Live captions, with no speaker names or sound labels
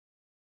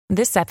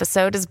This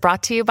episode is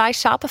brought to you by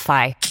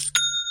Shopify.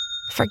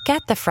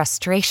 Forget the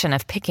frustration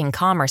of picking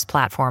commerce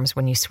platforms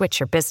when you switch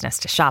your business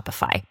to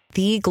Shopify,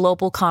 the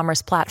global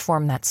commerce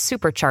platform that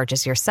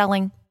supercharges your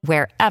selling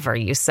wherever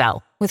you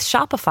sell. With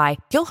Shopify,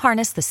 you'll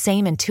harness the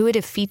same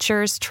intuitive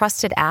features,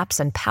 trusted apps,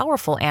 and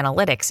powerful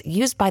analytics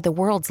used by the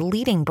world's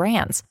leading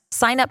brands.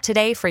 Sign up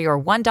today for your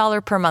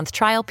 $1 per month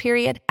trial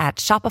period at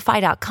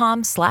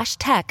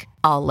shopify.com/tech,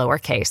 all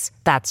lowercase.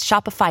 That's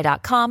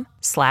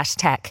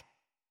shopify.com/tech.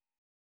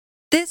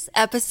 This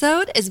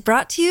episode is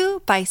brought to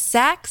you by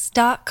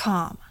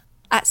Sax.com.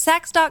 At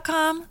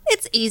Sax.com,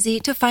 it's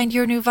easy to find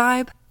your new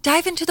vibe.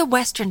 Dive into the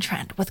Western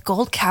trend with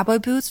gold cowboy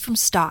boots from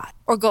Stott,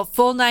 or go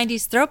full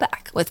 90s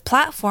throwback with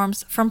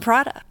platforms from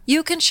Prada.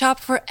 You can shop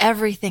for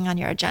everything on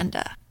your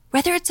agenda,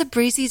 whether it's a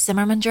breezy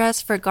Zimmermann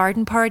dress for a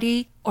garden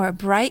party or a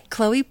bright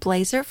Chloe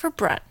blazer for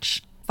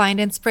brunch.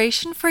 Find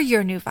inspiration for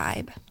your new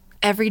vibe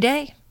every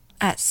day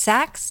at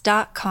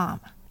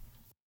Sax.com.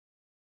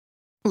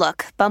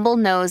 Look, Bumble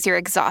knows you're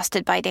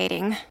exhausted by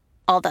dating.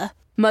 All the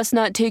must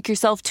not take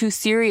yourself too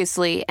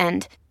seriously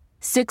and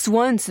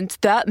 6'1" since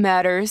that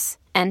matters.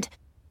 And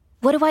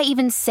what do I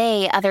even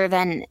say other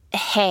than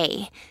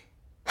hey?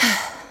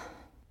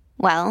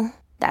 Well,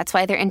 that's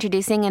why they're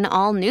introducing an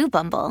all-new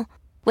Bumble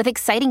with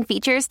exciting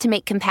features to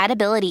make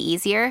compatibility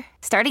easier,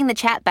 starting the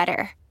chat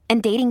better,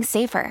 and dating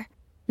safer.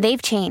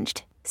 They've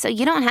changed, so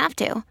you don't have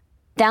to.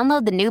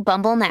 Download the new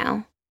Bumble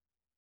now.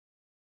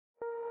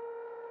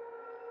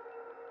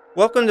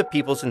 Welcome to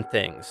Peoples and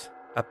Things,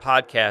 a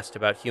podcast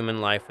about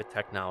human life with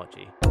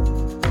technology.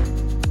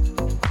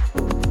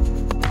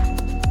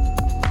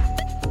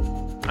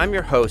 I'm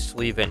your host,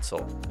 Lee Vinsel,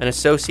 an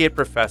associate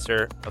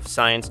professor of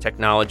science,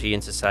 technology,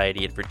 and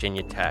society at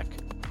Virginia Tech.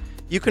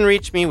 You can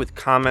reach me with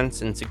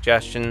comments and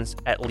suggestions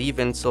at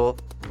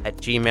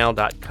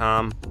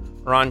leevinsel@gmail.com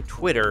or on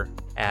Twitter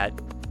at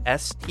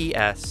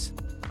STS_news.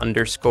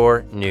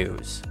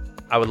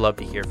 I would love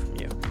to hear from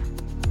you.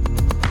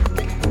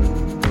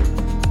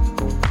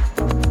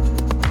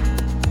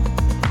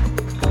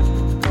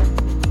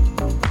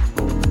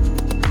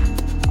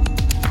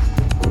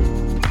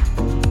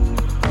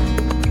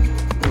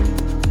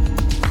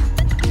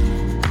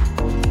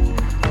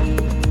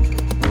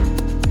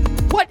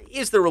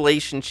 Is the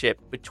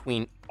relationship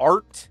between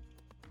art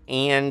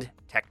and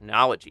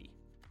technology?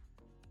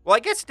 Well,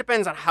 I guess it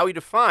depends on how you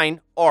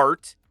define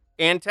art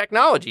and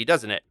technology,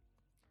 doesn't it?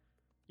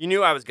 You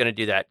knew I was going to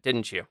do that,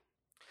 didn't you?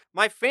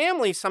 My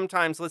family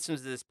sometimes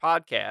listens to this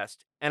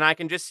podcast, and I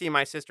can just see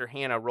my sister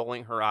Hannah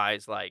rolling her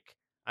eyes like,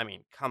 I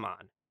mean, come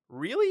on,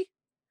 really?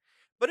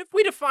 But if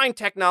we define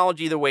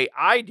technology the way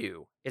I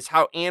do, is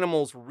how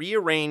animals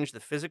rearrange the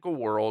physical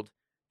world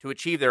to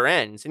achieve their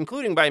ends,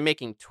 including by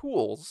making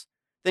tools,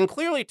 then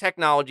clearly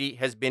technology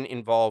has been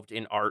involved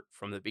in art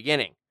from the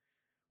beginning.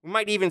 We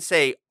might even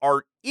say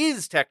art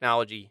is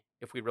technology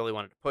if we really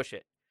wanted to push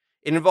it.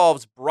 It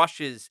involves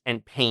brushes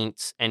and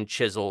paints and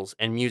chisels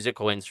and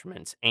musical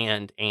instruments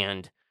and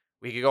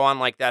we could go on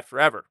like that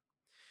forever.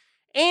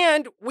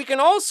 And we can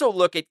also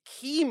look at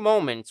key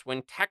moments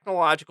when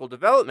technological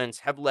developments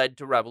have led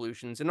to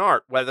revolutions in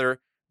art,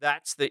 whether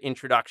that's the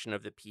introduction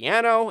of the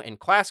piano and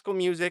classical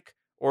music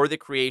or the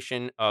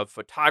creation of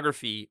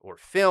photography or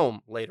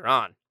film later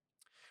on.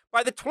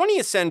 By the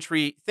 20th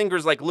century,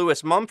 thinkers like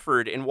Lewis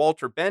Mumford and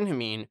Walter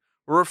Benjamin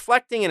were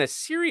reflecting in a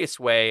serious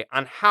way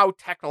on how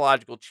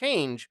technological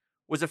change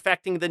was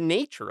affecting the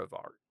nature of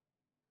art.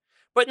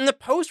 But in the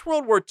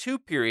post-World War II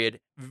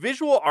period,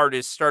 visual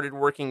artists started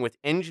working with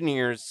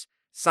engineers,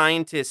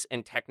 scientists,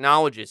 and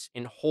technologists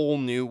in whole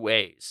new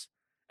ways.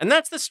 And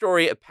that's the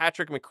story of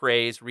Patrick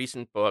McRae's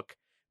recent book,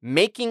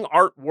 Making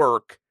Art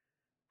Work: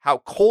 How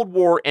Cold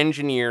War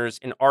Engineers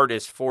and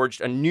Artists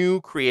Forged a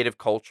New Creative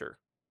Culture.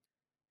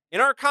 In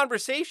our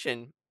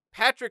conversation,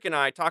 Patrick and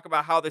I talk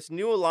about how this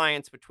new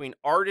alliance between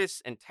artists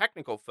and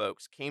technical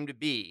folks came to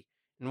be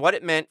and what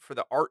it meant for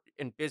the art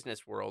and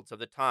business worlds of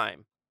the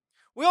time.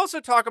 We also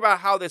talk about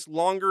how this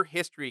longer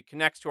history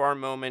connects to our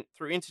moment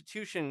through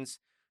institutions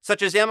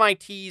such as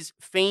MIT's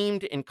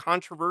famed and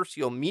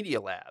controversial Media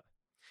Lab.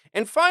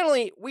 And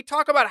finally, we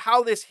talk about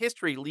how this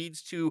history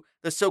leads to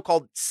the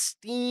so-called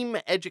STEAM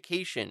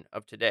education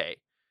of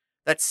today.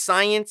 That's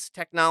science,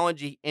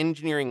 technology,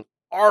 engineering,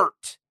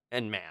 art,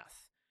 and math.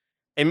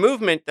 A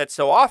movement that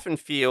so often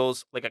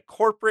feels like a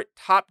corporate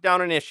top-down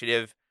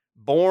initiative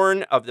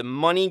born of the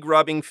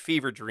money-grubbing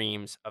fever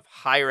dreams of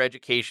higher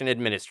education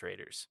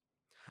administrators.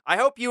 I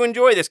hope you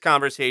enjoy this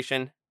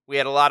conversation. We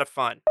had a lot of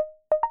fun.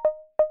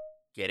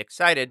 Get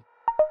excited.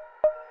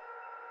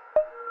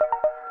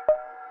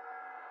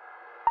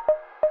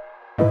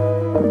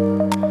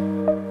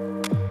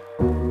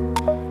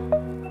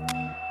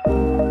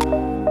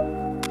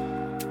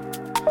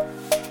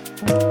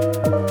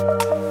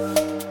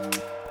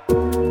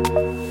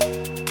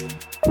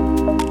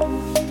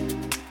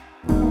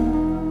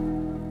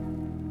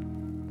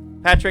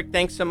 Patrick,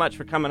 thanks so much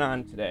for coming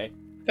on today.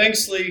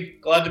 Thanks, Lee.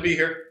 Glad to be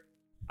here.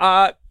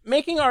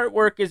 Making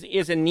Artwork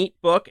is a neat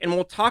book, and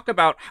we'll talk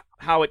about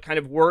how it kind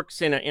of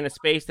works in a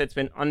space that's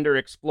been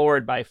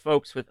underexplored by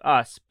folks with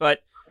us.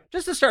 But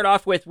just to start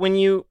off with, when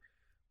you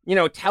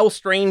tell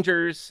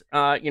strangers,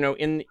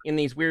 in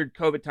these weird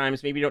COVID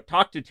times, maybe you don't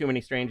talk to too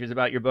many strangers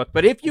about your book,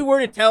 but if you were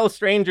to tell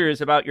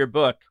strangers about your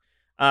book,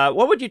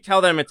 what would you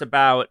tell them it's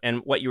about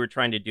and what you were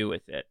trying to do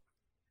with it?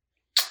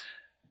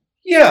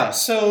 Yeah,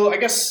 so I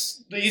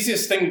guess the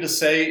easiest thing to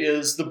say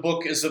is the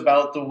book is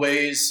about the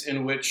ways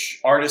in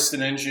which artists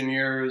and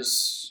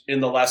engineers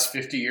in the last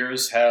 50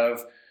 years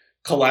have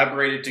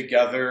collaborated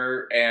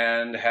together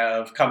and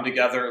have come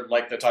together,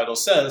 like the title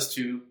says,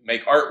 to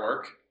make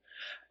artwork.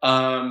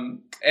 And,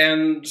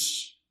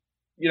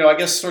 I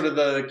guess sort of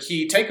the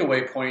key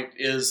takeaway point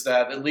is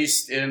that at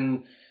least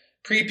in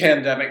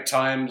pre-pandemic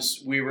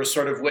times, we were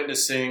sort of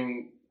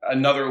witnessing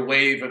another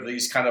wave of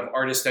these kind of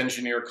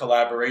artist-engineer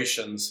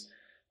collaborations.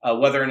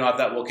 Whether or not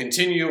that will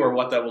continue or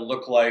what that will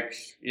look like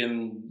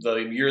in the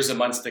years and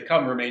months to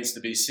come remains to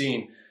be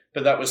seen.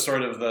 But that was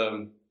sort of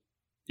the,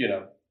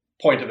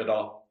 point of it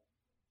all.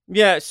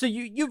 Yeah, so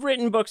you've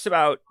written books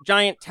about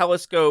giant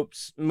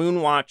telescopes,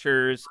 moon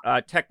watchers,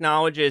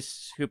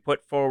 technologists who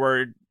put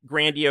forward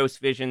grandiose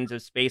visions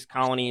of space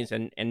colonies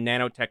and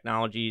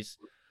nanotechnologies.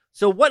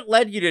 So what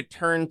led you to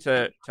turn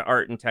to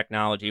art and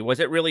technology? Was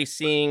it really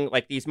seeing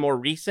like these more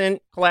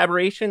recent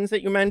collaborations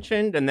that you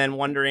mentioned and then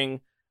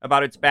wondering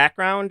about its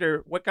background, or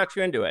what got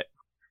you into it?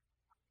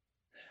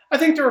 I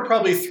think there are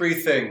probably three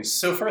things.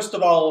 So first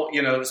of all,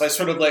 as I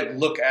sort of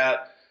look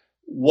at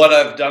what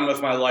I've done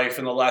with my life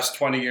in the last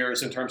 20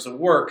 years in terms of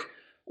work,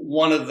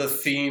 one of the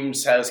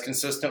themes has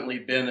consistently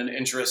been an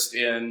interest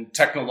in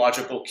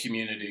technological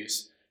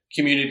communities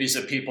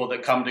of people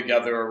that come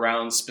together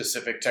around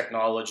specific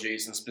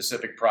technologies and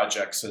specific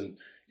projects. And,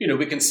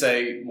 we can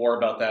say more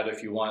about that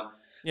if you want.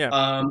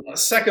 Yeah. A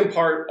second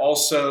part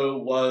also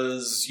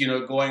was,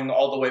 going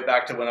all the way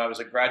back to when I was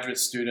a graduate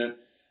student.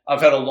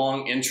 I've had a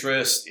long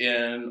interest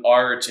in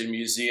art and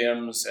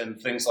museums and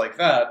things like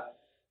that.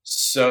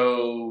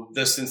 So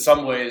this in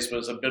some ways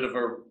was a bit of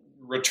a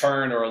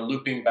return or a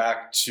looping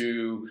back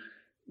to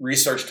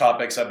research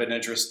topics I've been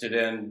interested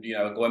in,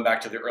 going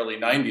back to the early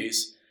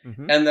 90s.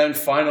 Mm-hmm. And then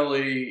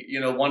finally,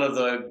 one of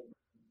the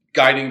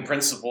guiding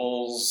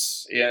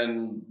principles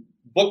in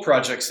book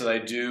projects that I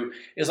do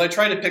is I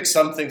try to pick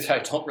something that I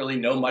don't really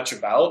know much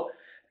about.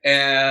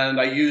 And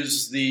I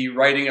use the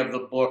writing of the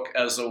book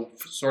as a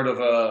sort of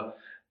a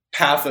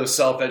path of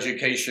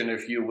self-education,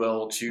 if you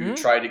will, to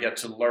try to get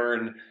to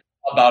learn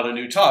about a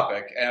new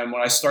topic. And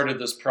when I started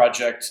this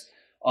project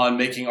on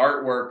making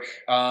artwork,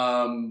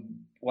 when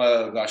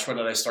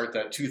did I start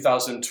that?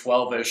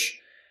 2012-ish.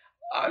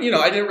 I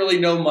didn't really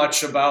know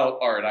much about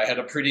art. I had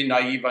a pretty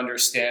naive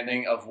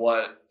understanding of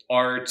what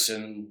art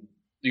and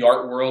the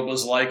art world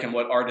was like and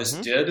what artists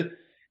did.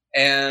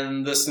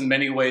 And this in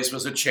many ways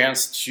was a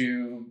chance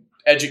to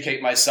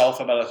educate myself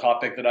about a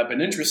topic that I've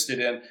been interested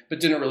in, but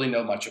didn't really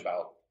know much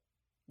about.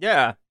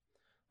 Yeah,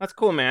 that's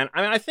cool, man.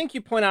 I mean, I think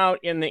you point out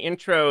in the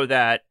intro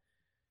that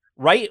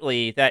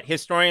rightly that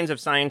historians of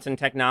science and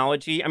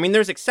technology, I mean,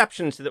 there's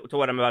exceptions to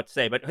what I'm about to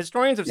say, but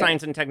historians of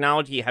science and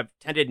technology have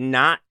tended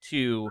not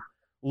to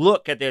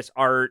look at this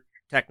art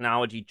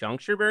technology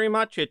juncture very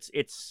much. It's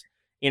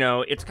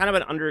kind of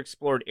an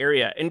underexplored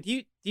area. And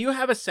do you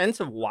have a sense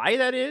of why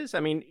that is? I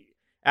mean,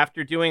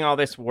 after doing all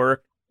this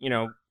work,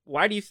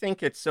 why do you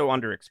think it's so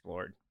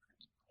underexplored?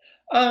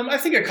 I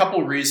think a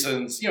couple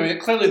reasons.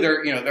 Clearly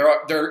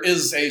there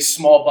is a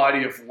small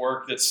body of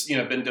work that's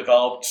been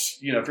developed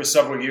for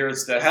several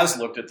years that has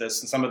looked at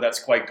this, and some of that's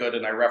quite good.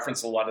 And I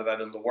reference a lot of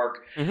that in the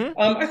work. Mm-hmm.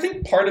 I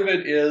think part of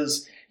it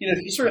is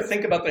if you sort of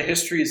think about the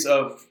histories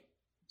of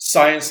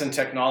science and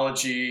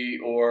technology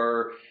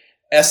or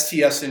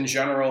STS in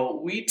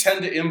general, we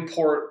tend to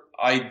import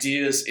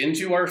ideas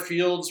into our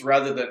fields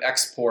rather than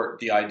export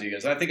the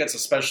ideas. And I think that's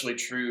especially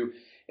true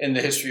in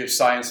the history of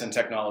science and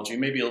technology,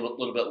 maybe a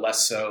little bit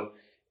less so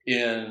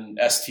in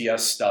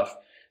STS stuff.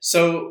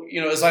 So,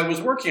 as I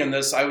was working on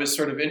this, I was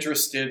sort of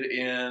interested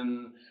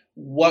in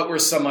what were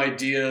some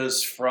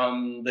ideas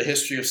from the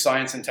history of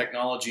science and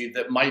technology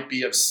that might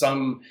be of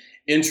some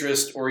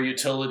interest or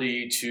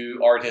utility to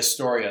art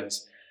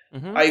historians.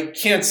 Mm-hmm. I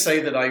can't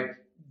say that I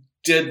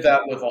did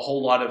that with a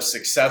whole lot of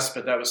success,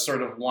 but that was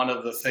sort of one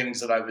of the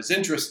things that I was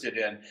interested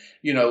in.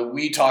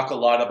 We talk a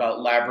lot about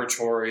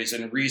laboratories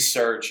and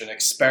research and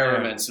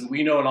experiments, and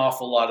we know an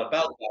awful lot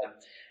about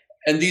that.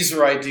 And these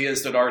are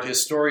ideas that art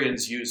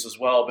historians use as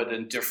well, but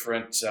in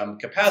different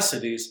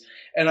capacities.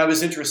 And I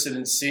was interested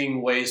in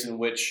seeing ways in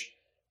which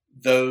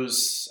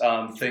those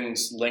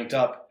things linked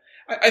up.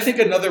 I think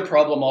another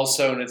problem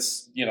also, and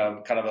it's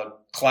kind of a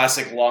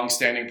classic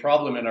long-standing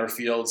problem in our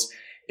fields,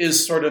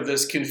 is sort of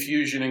this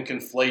confusion and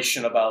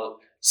conflation about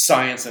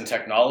science and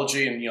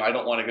technology. And, I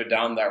don't want to go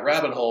down that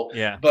rabbit hole.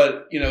 Yeah.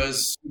 But,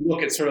 as you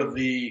look at sort of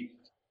the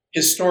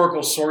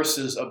historical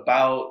sources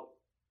about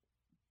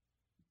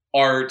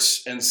art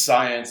and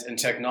science and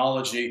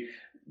technology,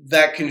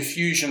 that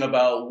confusion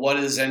about what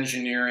is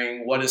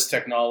engineering, what is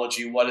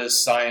technology, what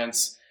is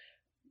science,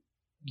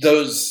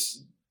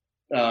 those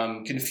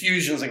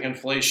confusions and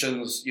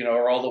conflations,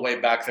 are all the way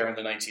back there in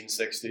the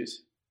 1960s.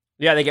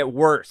 Yeah, they get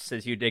worse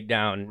as you dig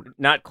down,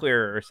 not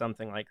clearer or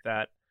something like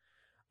that.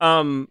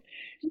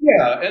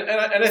 Yeah,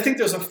 and I think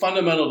there's a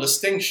fundamental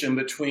distinction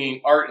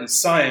between art and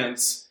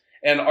science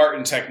and art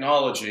and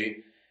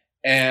technology.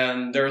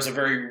 And there's a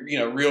very,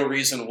 real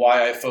reason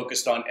why I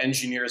focused on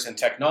engineers and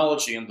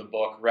technology in the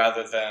book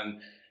rather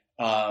than,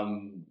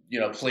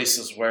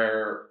 places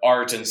where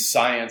art and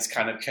science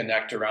kind of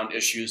connect around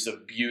issues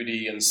of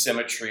beauty and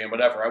symmetry and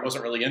whatever. I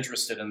wasn't really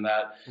interested in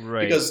that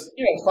because,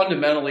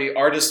 fundamentally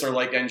artists are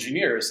like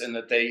engineers in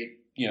that they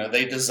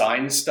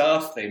design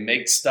stuff, they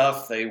make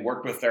stuff, they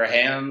work with their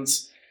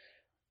hands.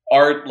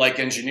 Art, like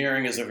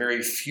engineering, is a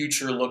very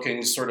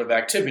future-looking sort of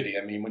activity.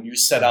 I mean, when you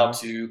set out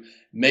to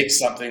make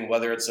something,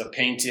 whether it's a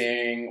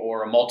painting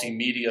or a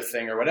multimedia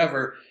thing or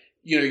whatever,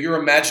 you're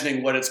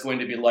imagining what it's going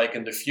to be like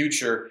in the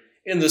future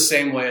in the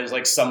same way as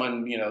like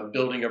someone,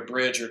 building a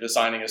bridge or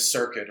designing a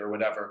circuit or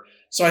whatever.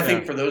 So I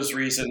think for those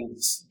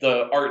reasons,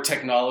 the art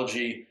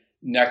technology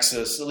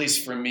nexus, at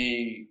least for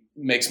me,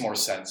 makes more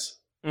sense.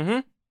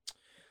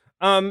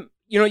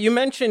 You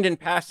mentioned in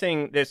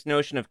passing this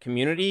notion of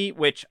community,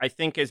 which I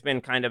think has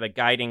been kind of a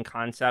guiding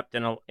concept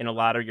in a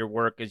lot of your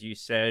work, as you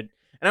said.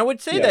 And I would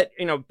say that,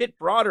 a bit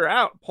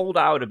pulled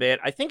out a bit.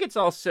 I think it's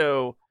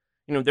also,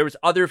 there was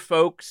other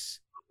folks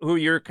who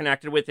you're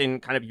connected with in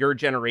kind of your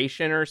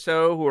generation or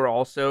so who are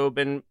also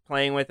been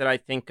playing with it. I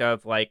think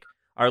of like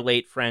our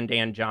late friend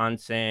Dan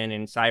Johnson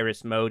and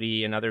Cyrus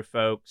Modi and other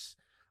folks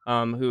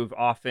who've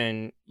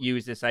often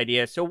used this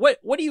idea. So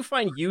what do you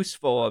find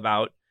useful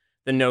about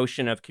the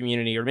notion of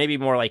community, or maybe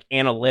more like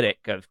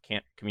analytic of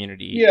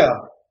community? Yeah.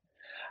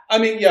 I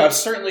mean, I've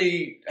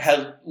certainly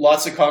had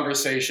lots of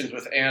conversations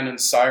with Anne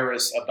and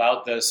Cyrus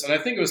about this. And I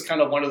think it was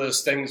kind of one of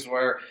those things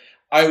where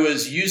I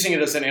was using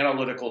it as an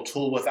analytical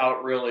tool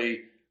without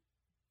really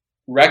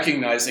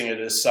recognizing it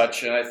as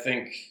such. And I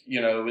think,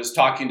 it was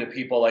talking to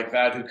people like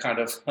that who kind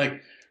of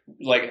like,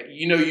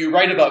 you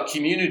write about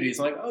communities,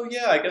 like, oh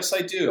yeah, I guess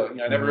I do.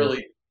 I never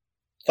really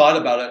thought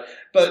about it.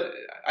 But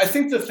I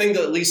think the thing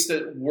that at least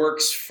that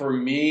works for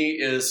me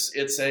is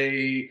it's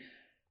a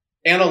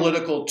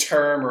analytical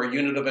term or a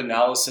unit of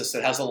analysis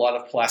that has a lot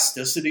of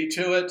plasticity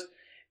to it.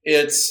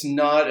 It's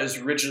not as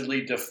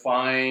rigidly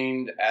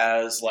defined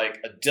as like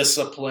a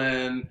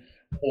discipline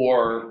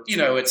or,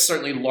 it's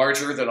certainly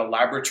larger than a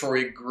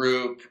laboratory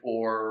group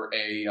or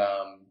a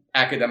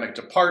academic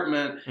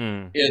department.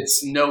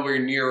 It's nowhere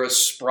near as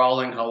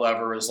sprawling,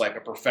 however, as like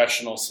a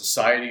professional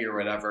society or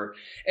whatever.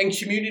 And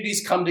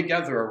communities come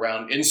together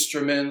around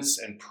instruments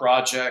and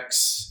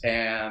projects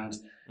and,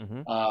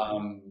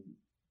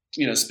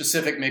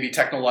 specific maybe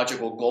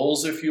technological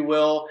goals, if you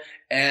will.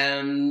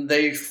 And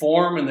they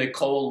form and they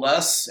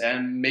coalesce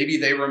and maybe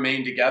they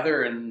remain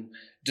together and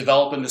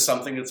develop into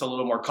something that's a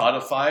little more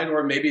codified,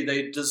 or maybe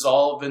they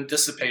dissolve and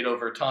dissipate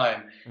over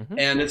time.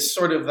 And it's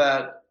sort of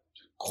that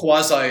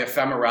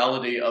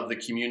quasi-ephemerality of the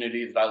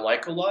community that I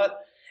like a lot.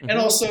 And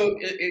also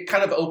it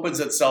kind of opens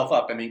itself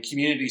up. I mean,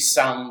 community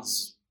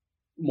sounds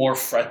more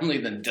friendly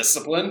than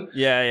discipline.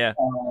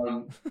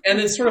 And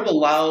it sort of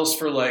allows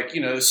for like,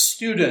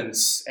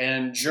 students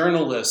and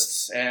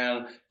journalists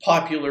and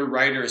popular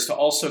writers to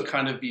also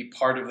kind of be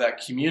part of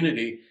that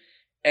community.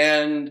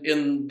 And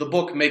in the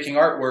book, Making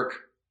Artwork,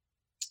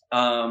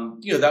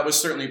 that was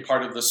certainly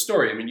part of the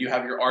story. I mean, you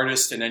have your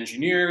artists and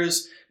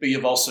engineers, but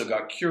you've also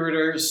got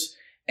curators.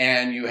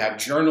 And you have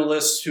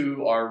journalists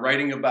who are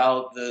writing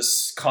about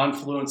this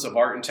confluence of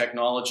art and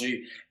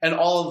technology, and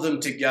all of them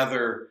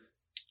together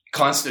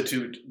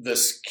constitute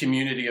this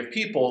community of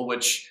people,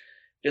 which,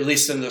 at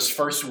least in this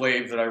first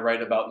wave that I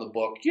write about in the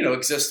book,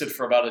 existed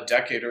for about a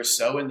decade or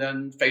so and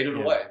then faded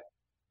away.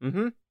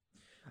 You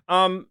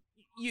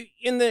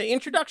in the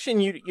introduction,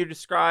 you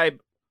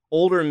describe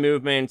older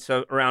movements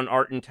around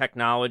art and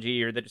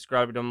technology, or that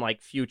describe them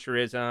like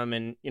futurism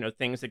and,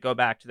 things that go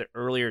back to the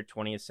earlier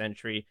 20th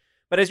century.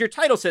 But as your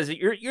title says,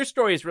 your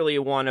story is really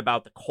one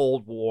about the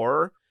Cold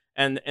War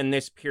and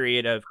this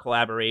period of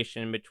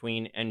collaboration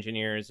between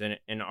engineers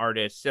and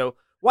artists. So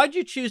why did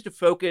you choose to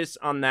focus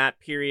on that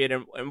period,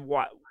 and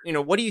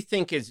what do you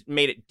think has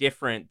made it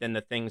different than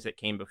the things that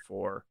came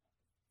before?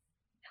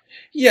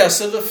 Yeah,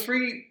 so the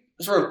three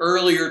sort of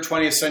earlier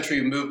 20th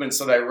century movements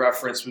that I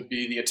referenced would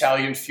be the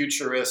Italian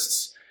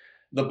Futurists,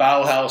 the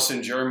Bauhaus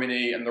in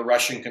Germany, and the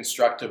Russian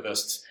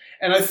Constructivists.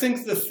 And I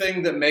think the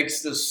thing that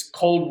makes this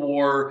Cold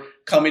War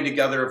coming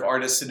together of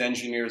artists and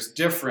engineers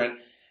different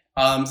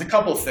is a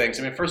couple of things.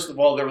 I mean, first of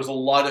all, there was a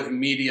lot of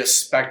media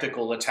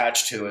spectacle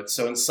attached to it.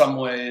 So in some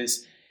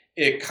ways,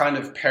 it kind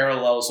of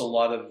parallels a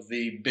lot of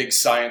the big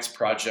science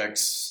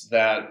projects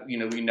that,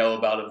 we know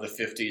about of the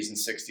 50s and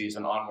 60s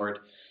and onward.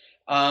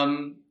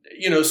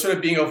 Sort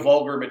of being a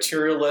vulgar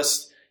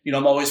materialist,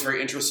 I'm always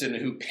very interested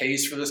in who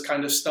pays for this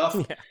kind of stuff.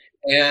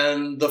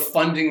 And the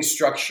funding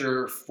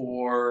structure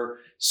for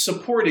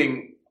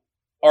supporting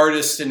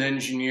artists and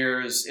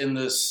engineers in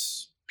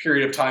this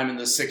period of time in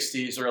the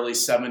 60s, early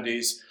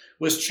 70s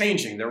was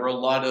changing. There were a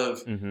lot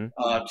of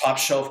top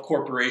shelf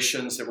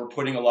corporations that were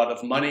putting a lot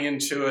of money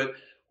into it,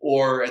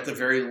 or at the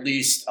very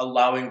least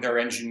allowing their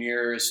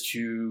engineers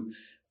to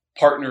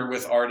partner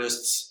with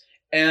artists.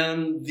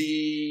 And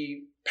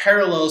the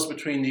parallels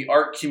between the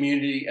art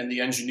community and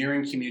the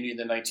engineering community in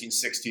the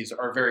 1960s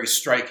are very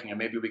striking, and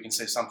maybe we can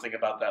say something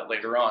about that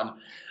later on.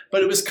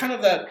 But it was kind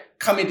of that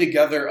coming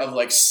together of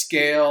like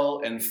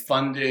scale and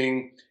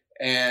funding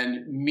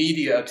and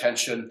media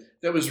attention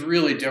that was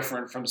really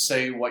different from,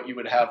 say, what you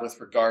would have with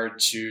regard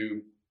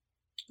to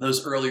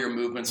those earlier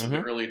movements of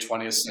the early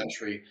 20th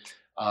century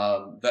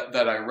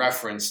that I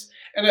referenced.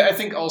 And I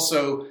think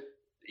also,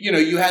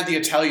 you had the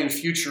Italian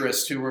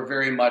futurists who were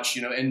very much,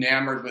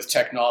 enamored with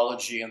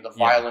technology and the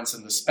violence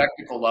and the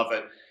spectacle of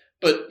it.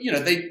 But,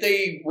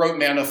 they wrote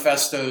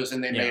manifestos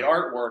and they made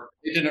artwork.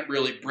 They didn't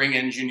really bring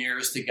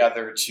engineers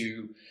together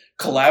to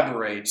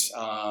collaborate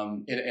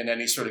in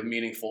any sort of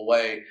meaningful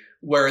way.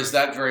 Whereas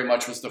that very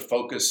much was the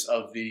focus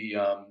of the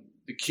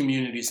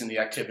communities and the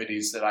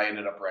activities that I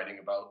ended up writing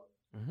about.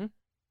 Mm-hmm.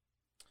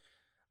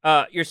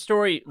 Your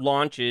story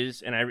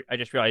launches, and I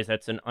just realized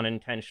that's an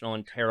unintentional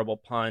and terrible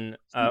pun,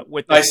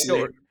 with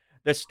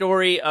the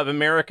story of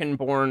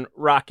American-born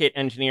rocket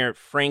engineer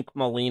Frank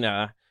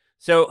Malina.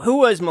 So who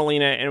was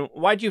Malina, and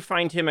why did you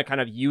find him a kind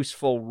of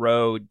useful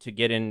road to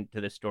get into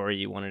the story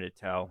you wanted to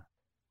tell?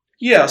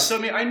 Yeah,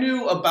 so I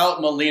knew about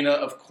Malina,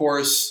 of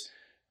course,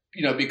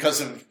 because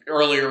of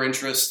earlier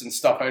interests and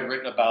stuff I'd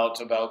written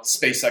about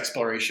space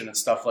exploration and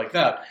stuff like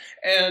that.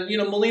 And,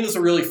 Malina's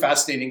a really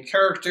fascinating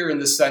character in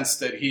the sense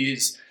that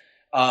he's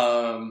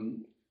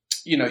born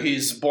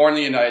in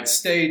the United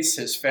States.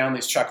 His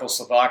family's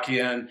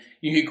Czechoslovakian.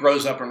 He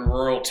grows up in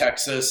rural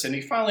Texas, and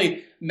he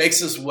finally makes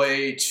his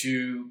way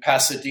to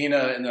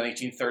Pasadena in the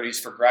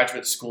 1930s for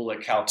graduate school at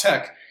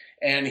Caltech.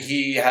 And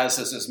he has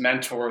as his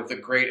mentor the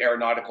great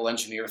aeronautical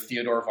engineer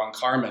Theodore von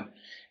Karman.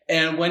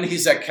 And when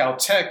he's at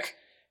Caltech,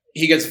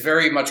 he gets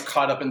very much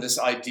caught up in this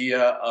idea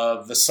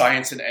of the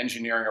science and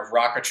engineering of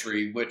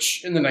rocketry,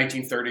 which in the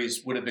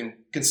 1930s would have been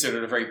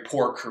considered a very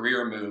poor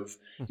career move.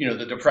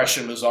 The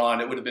Depression was on.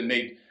 It would have been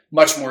made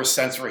much more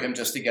sense for him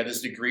just to get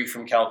his degree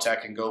from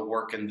Caltech and go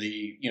work in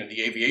the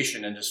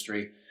aviation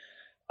industry.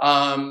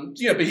 But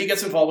he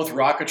gets involved with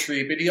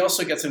rocketry, but he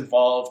also gets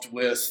involved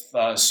with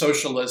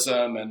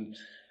socialism and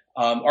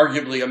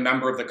arguably a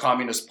member of the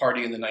Communist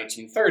Party in the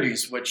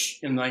 1930s, which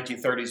in the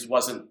 1930s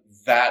wasn't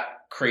that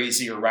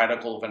crazy or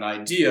radical of an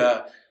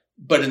idea.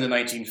 But in the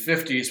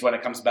 1950s, when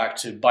it comes back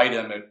to bite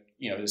him, it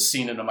is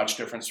seen in a much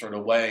different sort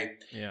of way.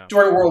 Yeah.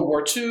 During World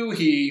War II,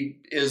 he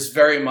is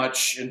very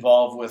much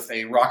involved with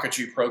a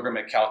rocketry program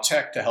at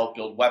Caltech to help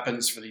build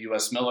weapons for the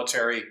U.S.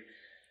 military.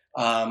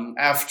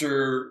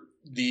 After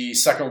the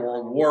Second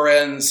World War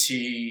ends,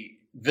 he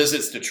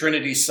visits the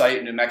Trinity site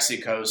in New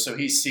Mexico, so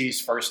he sees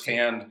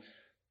firsthand,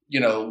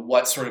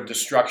 what sort of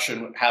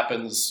destruction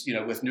happens,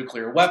 with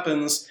nuclear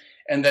weapons.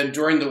 And then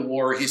during the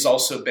war, he's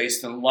also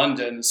based in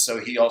London, so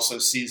he also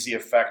sees the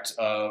effect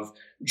of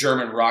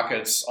German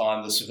rockets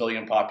on the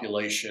civilian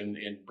population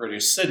in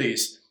British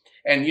cities.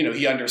 And,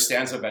 he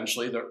understands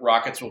eventually that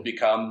rockets will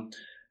become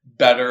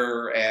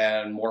better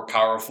and more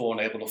powerful and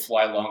able to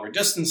fly longer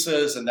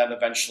distances. And then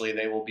eventually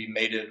they will be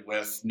mated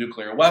with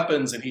nuclear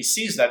weapons. And he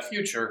sees that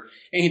future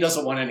and he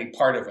doesn't want any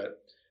part of it.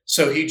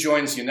 So he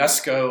joins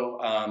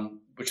UNESCO,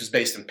 which is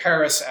based in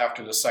Paris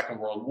after the Second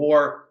World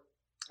War,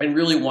 and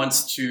really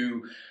wants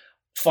to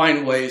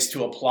find ways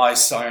to apply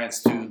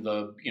science to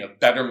the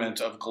betterment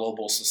of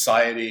global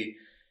society.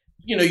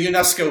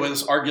 UNESCO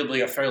is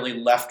arguably a fairly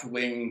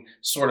left-wing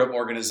sort of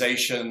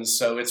organization,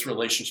 so its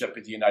relationship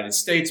with the United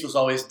States was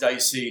always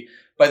dicey.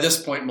 By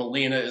this point,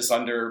 Malina is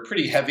under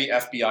pretty heavy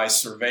FBI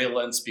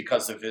surveillance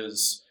because of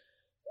his,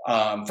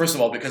 first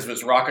of all, because of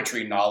his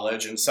rocketry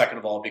knowledge, and second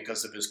of all,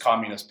 because of his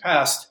communist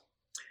past.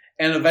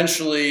 And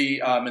eventually,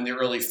 in the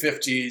early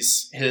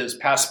 50s, his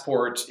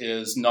passport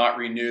is not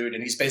renewed,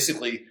 and he's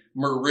basically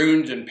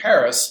marooned in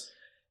Paris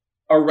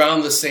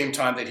around the same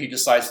time that he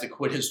decides to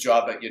quit his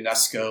job at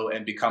UNESCO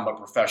and become a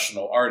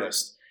professional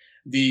artist.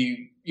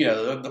 The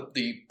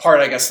part,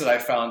 I guess, that I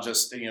found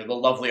just, the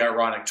lovely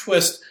ironic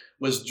twist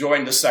was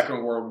during the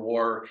Second World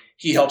War,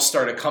 he helped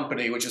start a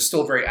company, which is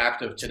still very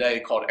active today,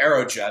 called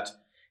Aerojet.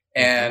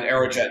 And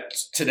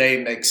Aerojet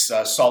today makes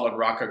solid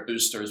rocket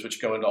boosters,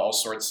 which go into all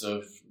sorts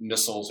of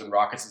missiles and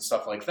rockets and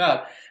stuff like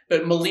that.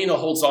 But Malina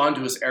holds on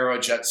to his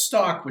Aerojet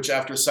stock, which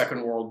after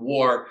Second World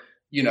War,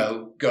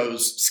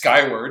 goes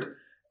skyward.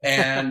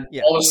 And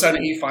all of a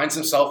sudden he finds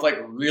himself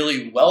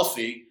really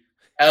wealthy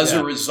as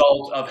a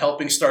result of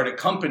helping start a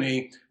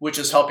company, which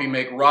is helping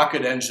make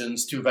rocket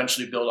engines to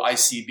eventually build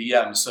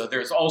ICBMs. So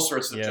there's all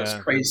sorts of just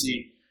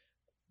crazy,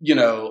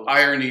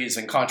 ironies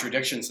and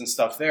contradictions and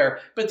stuff there.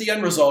 But the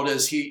end result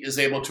is he is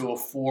able to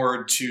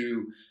afford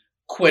to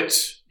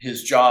quit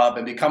his job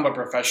and become a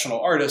professional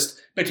artist,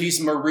 but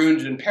he's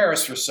marooned in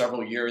Paris for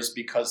several years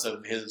because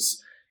of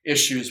his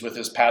issues with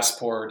his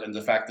passport and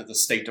the fact that the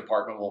State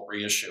Department won't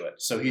reissue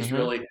it. So he's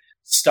really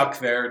stuck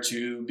there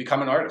to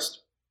become an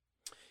artist.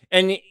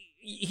 And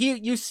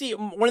you see,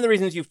 one of the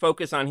reasons you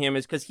focus on him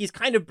is because he's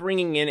kind of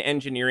bringing in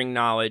engineering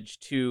knowledge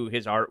to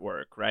his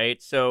artwork,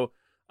 right? So,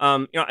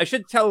 I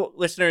should tell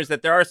listeners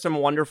that there are some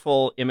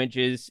wonderful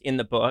images in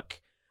the book.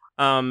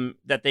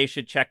 that they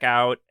should check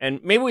out? And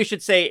maybe we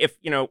should say, if,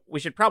 we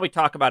should probably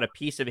talk about a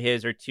piece of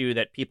his or two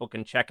that people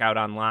can check out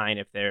online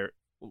if they're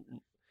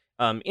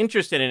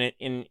interested in it,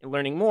 in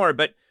learning more.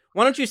 But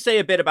why don't you say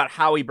a bit about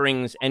how he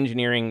brings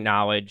engineering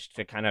knowledge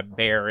to kind of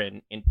bear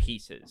in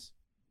pieces?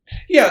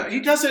 Yeah, he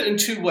does it in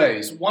two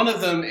ways. One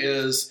of them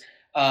is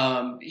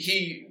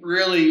he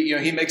really,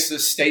 he makes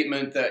this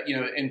statement that,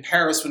 in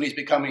Paris, when he's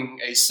becoming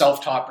a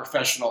self-taught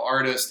professional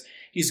artist,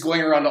 he's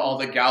going around to all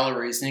the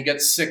galleries and he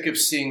gets sick of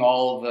seeing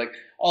all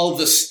of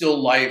the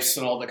still lifes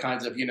and all the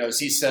kinds of, as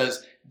he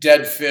says,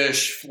 dead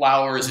fish,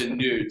 flowers, and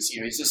nudes.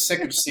 He's just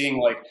sick of seeing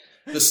like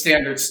the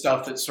standard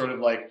stuff that's sort of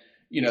like,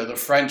 the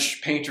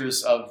French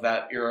painters of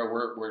that era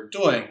were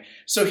doing.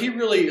 So he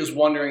really is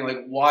wondering,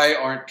 like, why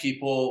aren't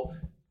people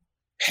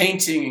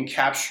painting and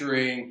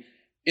capturing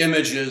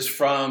images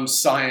from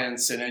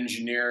science and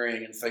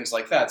engineering and things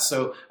like that?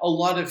 So a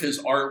lot of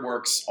his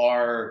artworks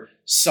are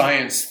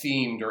science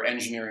themed or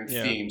engineering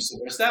themed. So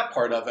there's that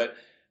part of it.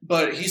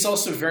 But he's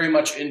also very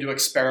much into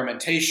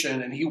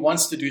experimentation, and he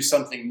wants to do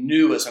something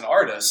new as an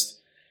artist,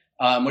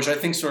 which I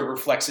think sort of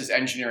reflects his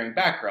engineering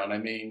background. I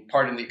mean,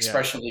 pardon the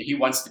expression, he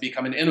wants to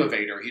become an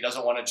innovator. He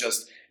doesn't want to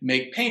just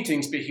make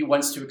paintings, but he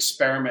wants to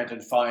experiment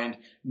and find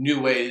new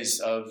ways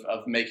of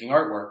making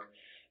artwork.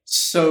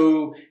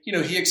 So,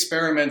 he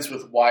experiments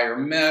with wire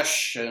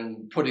mesh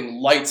and putting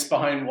lights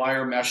behind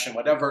wire mesh and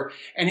whatever.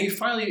 And he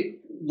finally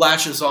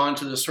latches on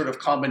to this sort of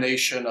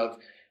combination of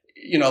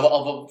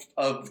sort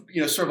of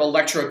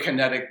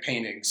electrokinetic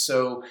painting.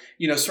 So,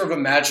 sort of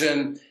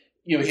imagine,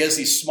 he has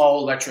these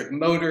small electric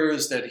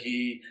motors that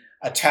he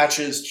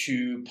attaches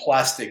to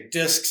plastic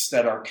discs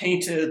that are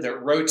painted,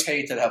 that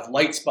rotate, that have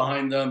lights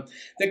behind them,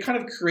 that kind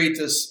of create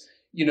this,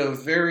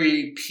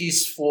 very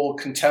peaceful,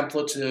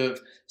 contemplative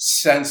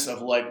sense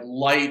of like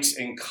light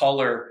and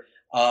color.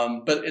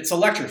 But it's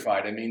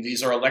electrified. I mean,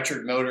 these are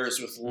electric motors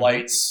with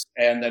lights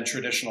and then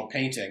traditional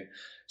painting.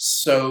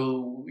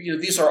 So,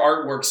 these are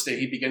artworks that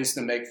he begins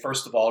to make,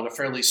 first of all, at a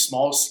fairly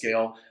small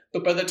scale.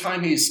 But by the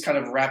time he's kind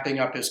of wrapping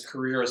up his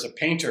career as a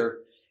painter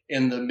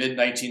in the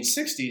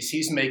mid-1960s,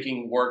 he's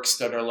making works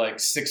that are like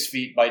 6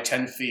 feet by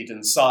 10 feet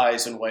in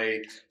size and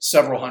weigh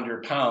several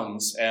hundred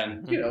pounds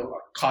and,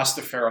 cost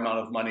a fair amount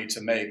of money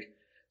to make.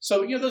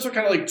 So, those are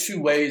kind of like two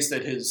ways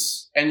that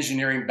his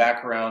engineering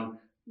background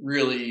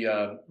really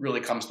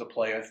comes to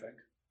play, I think.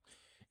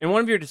 In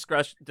one of your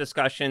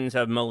discussions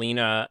of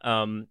Molina,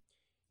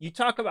 you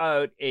talk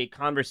about a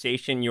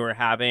conversation you were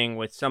having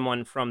with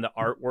someone from the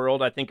art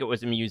world. I think it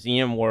was a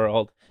museum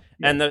world.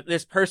 Yeah. And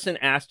this person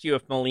asked you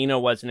if Molina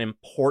was an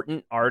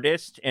important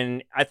artist.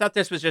 And I thought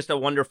this was just a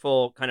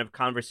wonderful kind of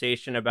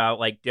conversation about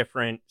like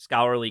different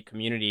scholarly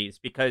communities,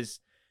 because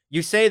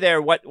you say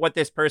there what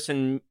this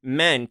person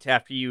meant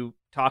after you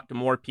talked to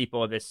more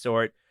people of this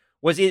sort.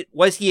 Was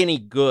he any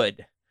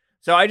good?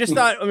 So I just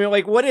thought,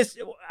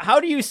 how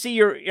do you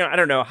see I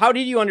don't know, how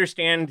did you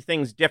understand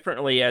things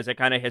differently as a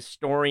kind of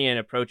historian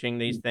approaching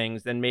these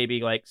things than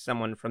maybe like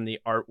someone from the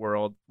art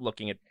world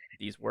looking at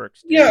these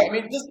works too? Yeah, I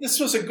mean, this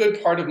was a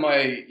good part of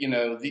my,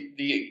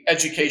 the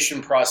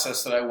education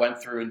process that I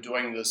went through in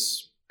doing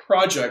this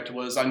project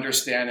was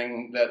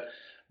understanding that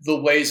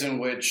the ways in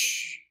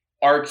which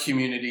art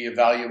community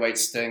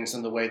evaluates things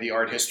and the way the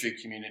art history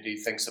community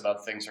thinks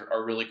about things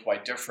are really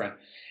quite different.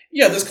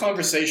 Yeah, this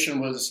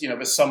conversation was,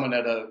 with someone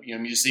at a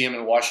museum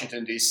in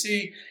Washington,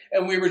 D.C.,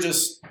 and we were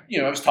just,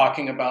 I was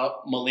talking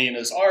about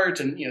Molina's art,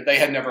 and, they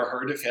had never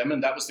heard of him,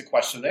 and that was the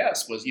question they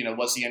asked was,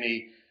 was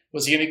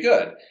he any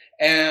good?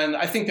 And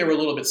I think they were a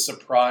little bit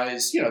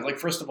surprised,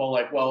 first of all,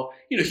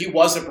 he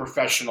was a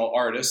professional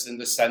artist in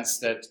the sense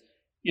that,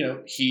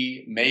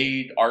 he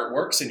made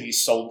artworks and he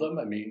sold them.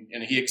 I mean,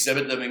 and he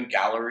exhibited them in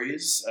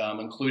galleries,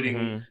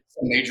 including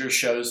some major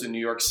shows in New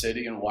York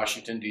City and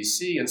Washington,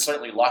 D.C., and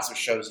certainly lots of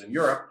shows in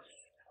Europe.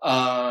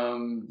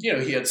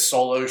 He had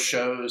solo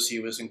shows. He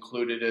was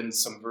included in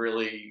some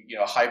really,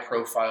 high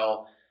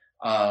profile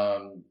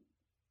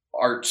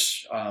art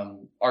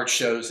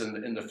shows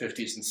in the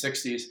 50s and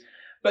 60s.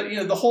 But,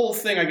 the whole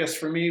thing, I guess,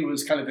 for me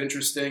was kind of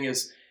interesting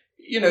is,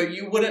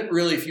 you wouldn't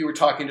really, if you were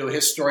talking to a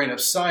historian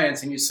of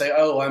science and you say,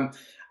 oh,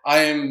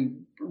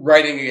 I'm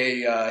writing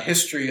a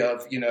history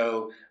of,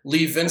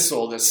 Lee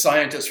Vinsel, the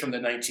scientist from the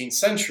 19th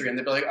century. And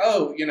they'd be like,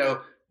 oh,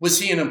 was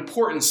he an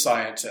important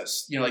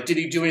scientist? Did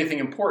he do anything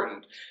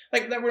important?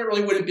 Like, that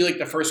really wouldn't be like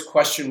the first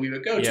question we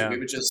would go to. We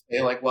would just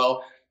say like,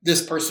 well,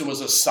 this person was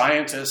a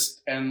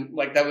scientist, and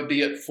like, that would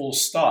be it, full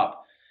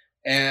stop.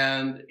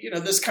 And,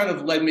 this kind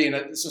of led me,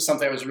 and this is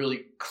something I was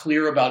really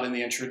clear about in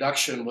the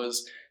introduction,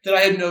 was that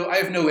I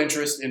have no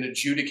interest in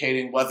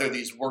adjudicating whether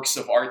these works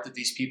of art that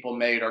these people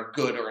made are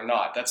good or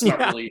not. That's not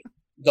really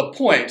the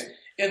point,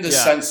 in the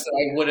sense that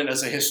I wouldn't,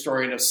 as a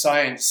historian of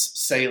science,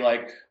 say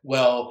like,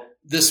 well,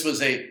 this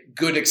was a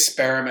good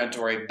experiment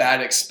or a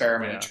bad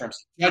experiment in terms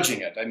of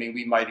judging it. I mean,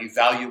 we might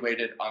evaluate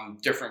it on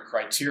different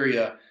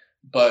criteria,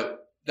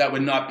 but that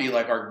would not be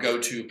like our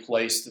go-to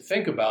place to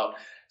think about.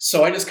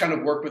 So I just kind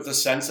of worked with the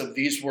sense of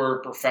these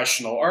were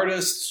professional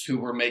artists who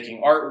were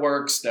making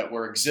artworks that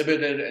were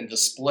exhibited and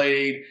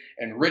displayed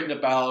and written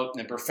about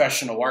in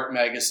professional art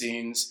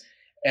magazines.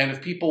 And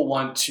if people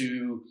want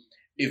to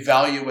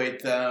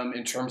evaluate them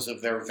in terms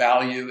of their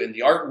value in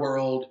the art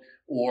world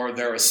or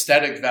their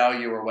aesthetic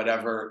value or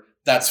whatever,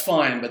 that's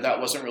fine. But that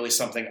wasn't really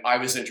something I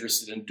was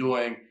interested in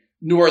doing,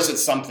 nor is it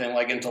something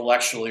like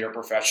intellectually or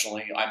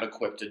professionally I'm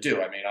equipped to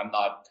do. I mean, I'm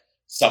not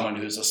someone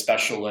who's a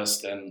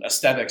specialist in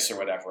aesthetics or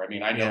whatever. I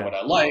mean, I know what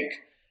I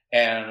like,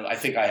 and I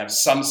think I have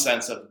some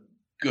sense of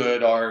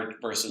good art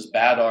versus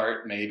bad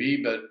art,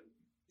 maybe, but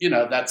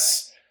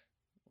that's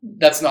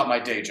not my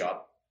day job.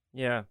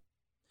 Yeah.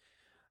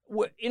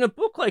 In a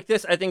book like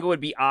this, I think it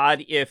would be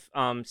odd if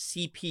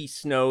C.P.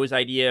 Snow's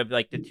idea of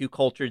like the two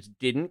cultures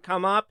didn't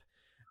come up,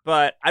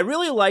 but I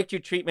really liked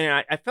your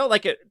treatment. I felt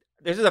like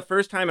this is the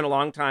first time in a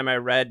long time I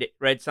read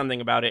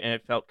something about it, and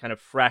it felt kind of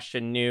fresh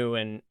and new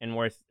and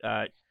worth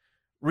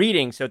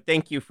reading. So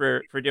thank you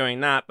for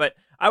doing that. But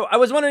I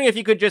was wondering if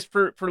you could just,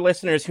 for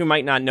listeners who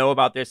might not know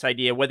about this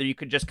idea, whether you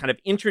could just kind of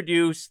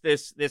introduce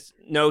this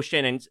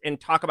notion and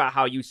talk about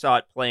how you saw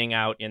it playing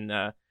out in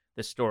the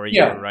story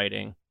you were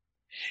writing.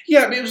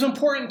 Yeah, I mean, it was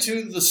important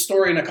to the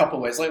story in a couple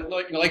of ways.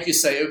 Like you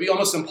say, it would be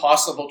almost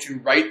impossible to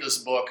write this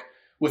book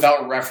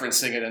without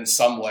referencing it in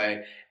some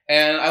way.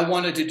 And I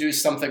wanted to do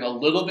something a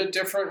little bit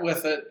different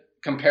with it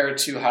compared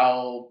to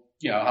how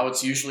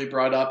it's usually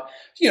brought up.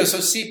 So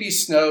C.P.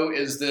 Snow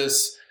is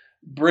this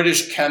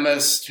British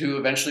chemist who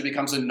eventually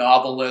becomes a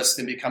novelist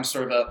and becomes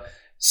sort of a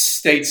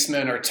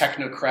statesman or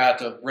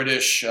technocrat of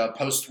British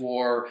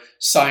post-war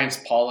science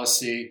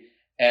policy,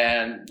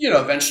 and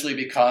eventually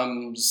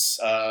becomes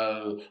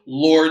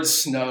Lord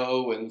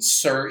Snow and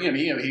Sir.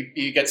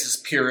 He gets his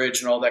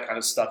peerage and all that kind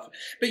of stuff.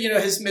 But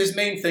his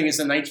main thing is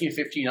in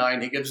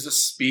 1959 he gives a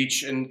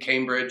speech in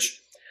Cambridge,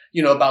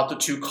 about the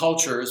two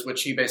cultures,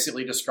 which he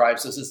basically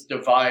describes as this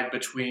divide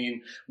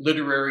between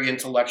literary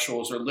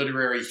intellectuals or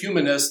literary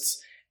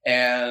humanists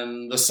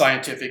and the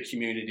scientific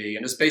community.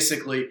 And it's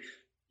basically,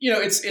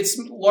 it's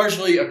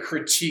largely a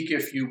critique,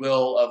 if you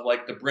will, of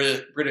like the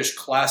British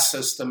class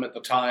system at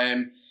the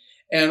time,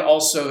 and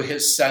also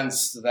his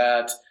sense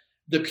that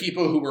the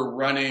people who were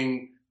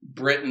running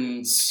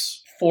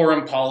Britain's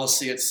foreign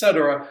policy, et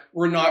cetera,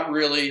 were not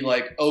really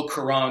like au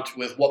courant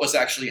with what was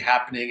actually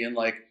happening in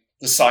like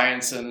the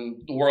science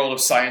and the world of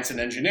science and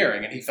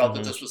engineering. And he felt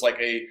that this was like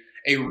a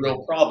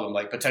real problem,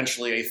 like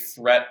potentially a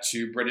threat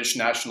to British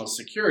national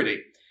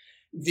security.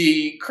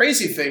 The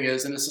crazy thing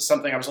is, and this is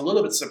something I was a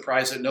little bit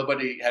surprised that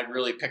nobody had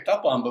really picked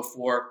up on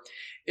before,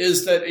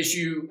 is that as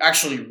you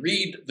actually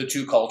read The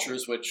Two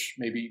Cultures, which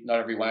maybe not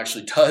everyone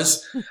actually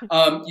does,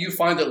 you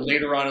find that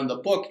later on in the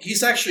book,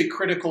 he's actually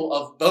critical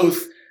of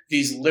both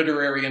these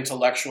literary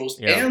intellectuals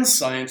and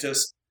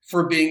scientists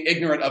for being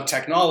ignorant of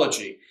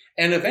technology.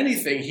 And if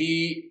anything,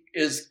 he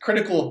is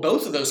critical of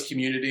both of those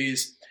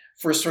communities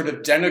for sort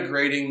of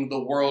denigrating the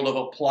world of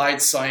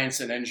applied science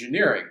and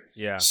engineering.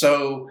 Yeah.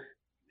 So,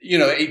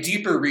 a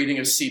deeper reading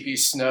of C.P.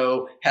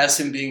 Snow has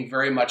him being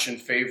very much in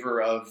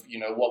favor of,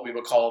 what we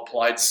would call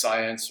applied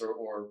science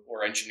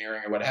or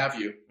engineering or what have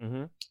you.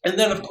 Mm-hmm. And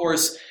then, of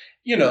course,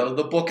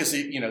 the book is,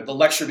 the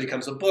lecture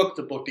becomes a book.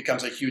 The book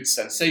becomes a huge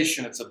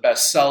sensation. It's a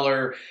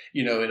bestseller.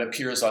 It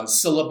appears on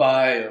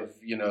syllabi of,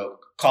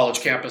 college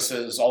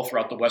campuses all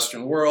throughout the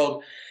Western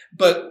world.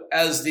 But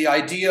as the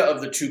idea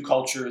of the two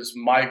cultures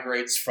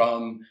migrates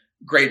from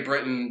Great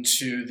Britain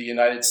to the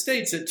United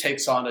States, it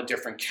takes on a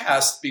different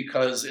cast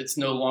because it's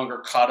no longer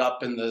caught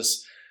up in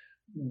this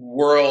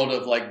world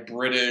of like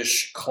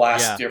British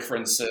class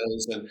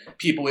differences and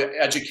people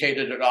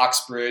educated at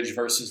Oxbridge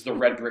versus the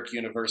red brick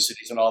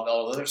universities and all the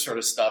other sort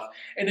of stuff.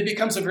 And it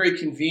becomes a very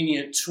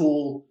convenient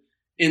tool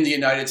in the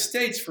United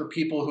States for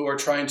people who are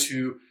trying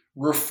to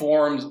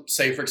reform,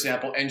 say, for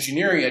example,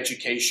 engineering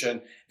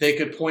education. They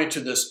could point to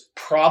this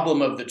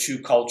problem of the two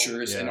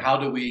cultures and how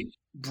do we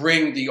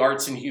bring the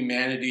arts and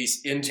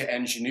humanities into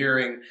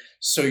engineering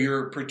so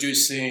you're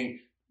producing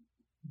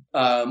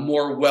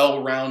more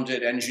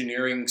well-rounded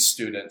engineering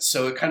students.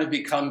 So it kind of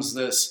becomes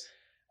this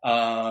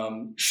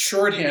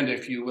shorthand,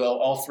 if you will,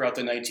 all throughout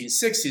the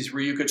 1960s,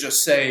 where you could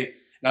just say,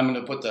 and I'm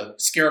going to put the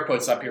scare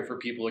quotes up here for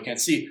people who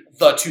can't see,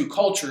 the two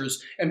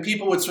cultures, and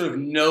people would sort of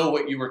know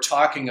what you were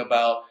talking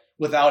about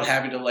without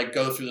having to like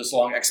go through this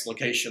long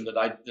explication that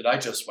I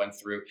just went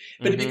through.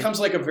 But it becomes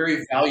like a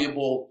very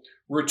valuable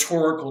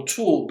rhetorical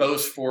tool,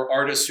 both for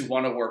artists who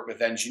want to work with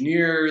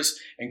engineers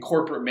and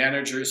corporate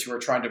managers who are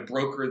trying to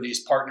broker these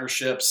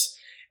partnerships,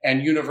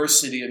 and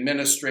university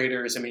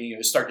administrators. I mean,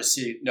 you start to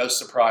see, no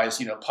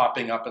surprise,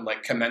 popping up in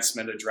like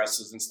commencement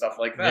addresses and stuff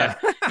like that.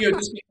 It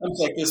just becomes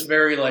like this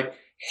very like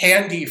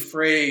handy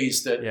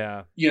phrase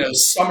that,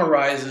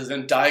 summarizes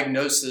and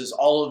diagnoses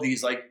all of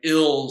these like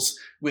ills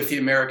with the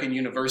American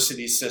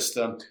university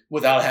system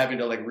without having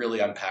to like really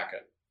unpack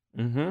it.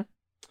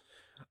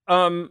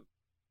 Mm-hmm.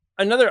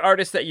 Another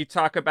artist that you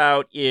talk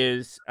about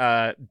is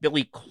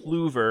Billy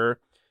Kluver.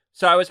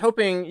 So I was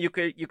hoping you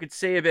could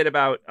say a bit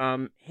about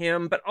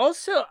him, but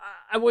also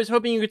I was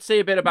hoping you could say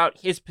a bit about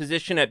his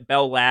position at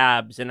Bell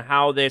Labs and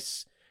how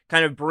this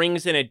kind of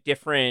brings in a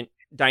different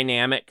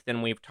dynamic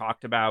than we've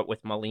talked about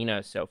with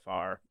Melina so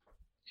far.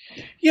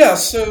 Yeah,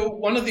 so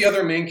one of the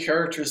other main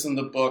characters in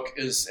the book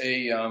is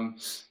an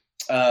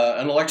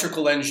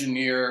electrical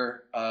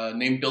engineer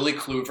named Billy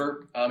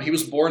Kluver. He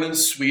was born in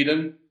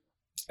Sweden,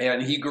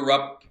 and he grew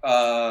up,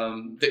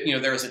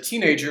 there as a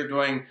teenager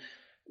during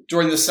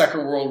the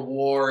Second World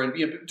War, and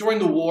during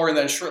the war, and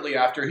then shortly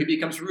after, he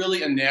becomes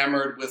really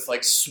enamored with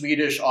like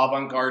Swedish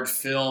avant-garde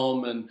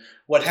film and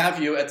what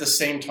have you. At the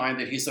same time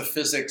that he's a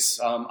physics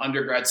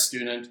undergrad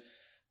student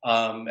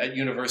at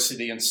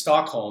university in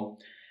Stockholm.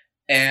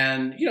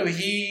 And,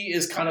 he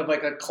is kind of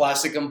like a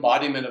classic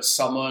embodiment of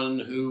someone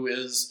who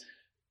is,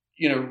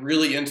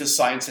 really into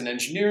science and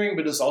engineering,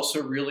 but is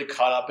also really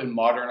caught up in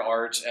modern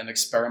art and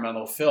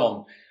experimental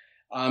film.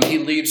 He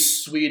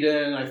leaves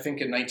Sweden, I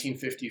think, in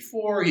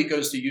 1954. He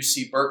goes to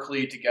UC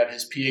Berkeley to get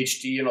his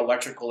PhD in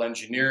electrical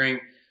engineering,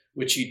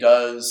 which he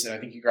does. And I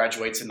think he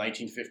graduates in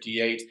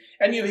 1958.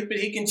 And, but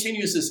he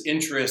continues his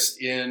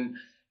interest in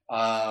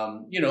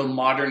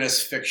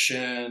modernist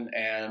fiction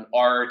and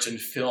art and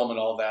film and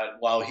all that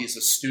while he's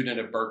a student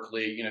at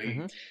Berkeley.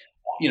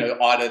 He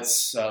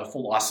audits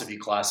philosophy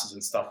classes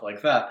and stuff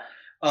like that.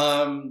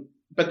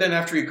 But then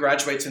after he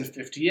graduates in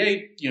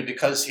 58,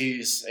 because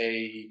he's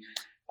a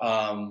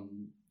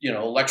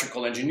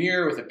electrical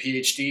engineer with a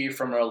PhD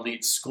from an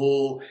elite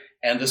school,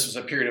 and this was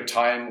a period of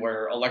time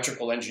where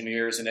electrical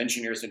engineers and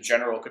engineers in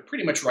general could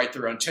pretty much write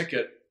their own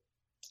ticket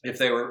if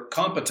they were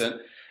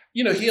competent.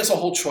 He has a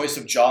whole choice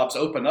of jobs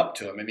open up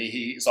to him. I mean,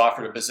 he's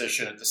offered a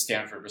position at the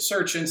Stanford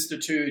Research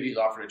Institute. He's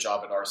offered a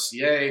job at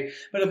RCA,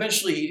 but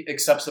eventually he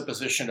accepts a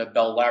position at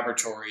Bell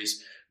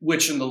Laboratories,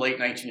 which in the late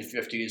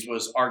 1950s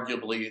was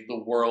arguably the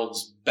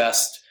world's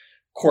best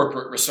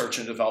corporate research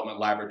and development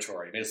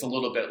laboratory. I mean, it's a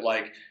little bit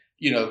like,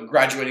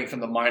 graduating from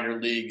the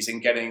minor leagues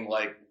and getting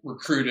like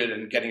recruited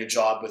and getting a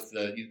job with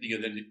the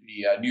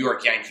New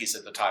York Yankees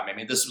at the time. I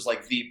mean, this was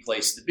like the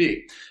place to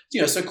be.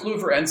 So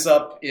Kluver ends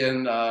up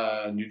in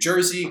New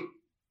Jersey,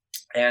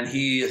 and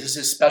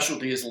his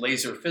specialty is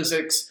laser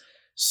physics.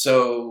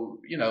 So,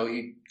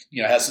 he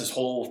has his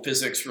whole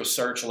physics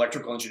research,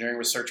 electrical engineering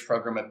research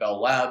program at Bell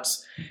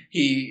Labs.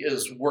 He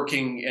is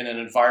working in an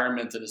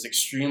environment that is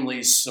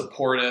extremely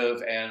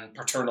supportive and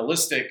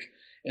paternalistic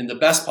in the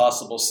best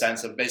possible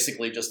sense of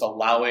basically just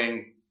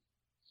allowing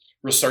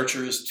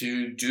researchers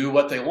to do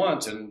what they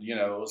want. And,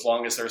 as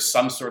long as there's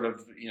some sort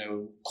of,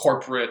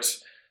 corporate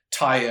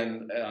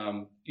tie-in,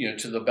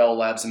 to the Bell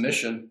Labs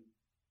mission.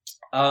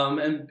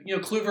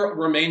 Kluver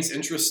remains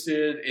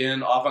interested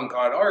in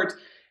avant-garde art,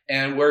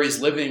 and where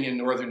he's living in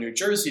northern New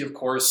Jersey, of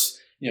course,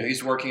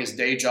 he's working his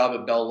day job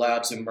at Bell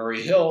Labs in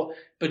Murray Hill,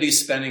 but he's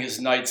spending his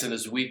nights and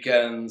his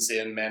weekends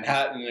in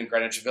Manhattan and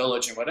Greenwich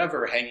Village and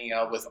whatever, hanging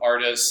out with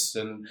artists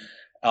and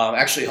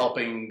actually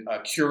helping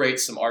curate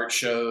some art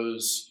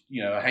shows,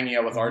 hanging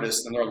out with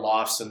artists in their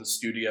lofts and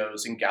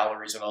studios and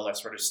galleries and all that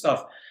sort of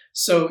stuff.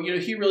 So,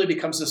 he really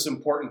becomes this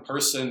important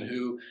person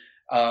who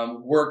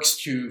works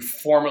to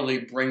formally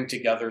bring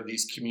together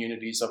these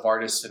communities of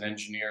artists and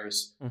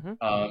engineers,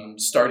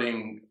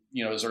 starting,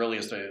 as early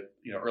as the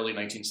early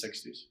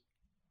 1960s.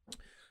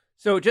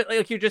 So just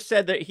like you just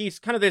said, that he's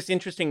kind of this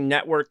interesting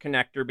network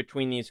connector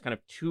between these kind of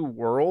two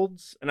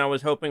worlds. And I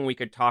was hoping we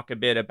could talk a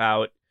bit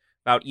about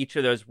each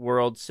of those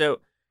worlds.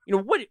 So,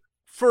 what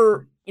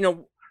for,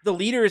 the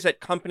leaders at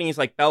companies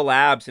like Bell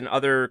Labs and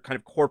other kind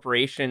of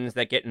corporations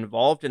that get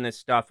involved in this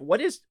stuff, what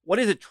is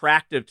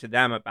attractive to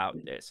them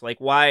about this? Like,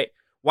 why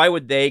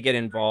would they get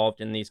involved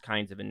in these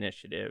kinds of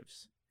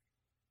initiatives?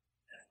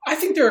 I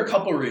think there are a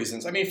couple of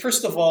reasons. I mean,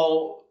 first of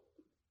all,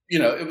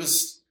 it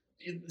was,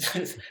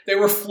 they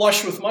were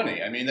flush with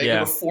money. I mean, they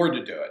could afford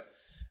to do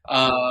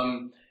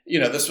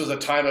it. This was a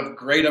time of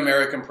great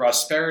American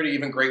prosperity,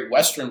 even great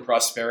Western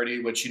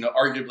prosperity, which,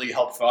 arguably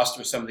helped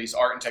foster some of these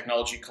art and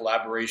technology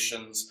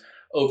collaborations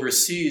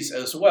overseas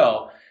as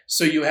well.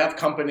 So you have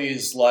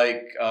companies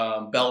like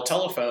Bell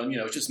Telephone,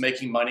 just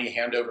making money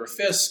hand over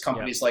fist,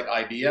 companies like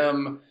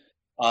IBM,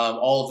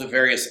 all of the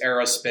various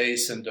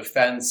aerospace and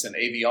defense and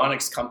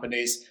avionics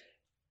companies,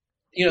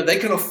 they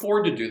can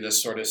afford to do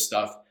this sort of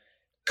stuff,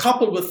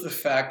 coupled with the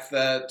fact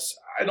that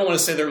I don't want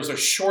to say there was a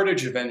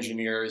shortage of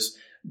engineers,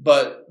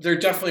 but there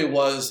definitely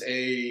was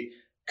a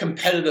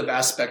competitive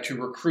aspect to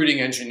recruiting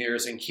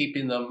engineers and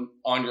keeping them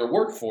on your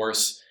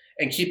workforce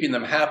and keeping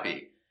them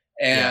happy.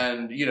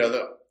 And,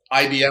 the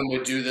IBM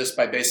would do this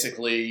by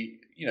basically,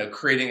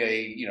 creating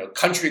a,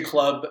 country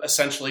club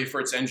essentially for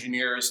its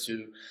engineers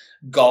to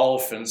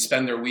golf and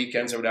spend their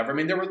weekends or whatever. I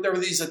mean, there were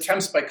these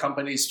attempts by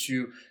companies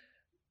to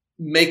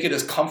make it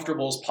as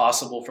comfortable as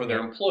possible for their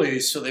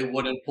employees so they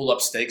wouldn't pull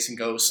up stakes and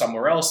go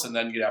somewhere else. And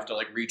then you'd have to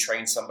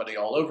retrain somebody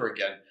all over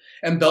again.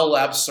 And Bell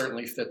Labs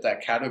certainly fit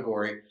that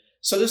category.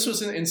 So this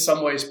was in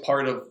some ways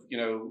part of,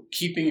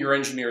 keeping your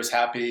engineers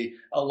happy,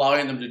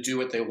 allowing them to do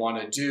what they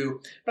want to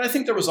do. But I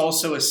think there was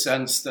also a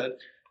sense that,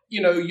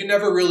 you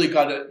never really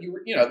got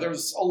there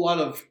was a lot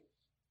of,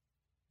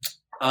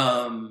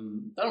 I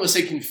don't want to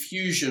say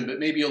confusion, but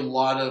maybe a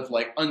lot of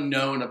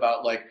unknown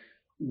about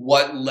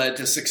what led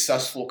to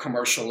successful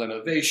commercial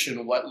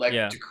innovation, what led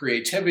Yeah. to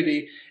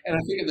creativity. And I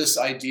think of this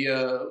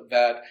idea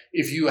that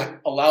if you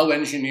allow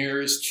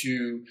engineers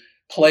to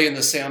play in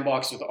the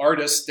sandbox with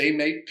artists, they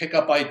may pick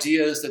up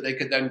ideas that they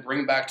could then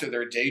bring back to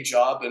their day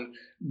job and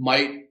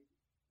might,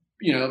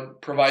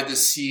 provide the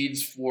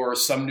seeds for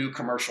some new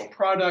commercial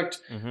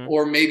product, Mhm.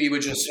 or maybe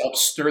would just help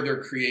stir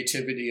their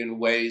creativity in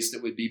ways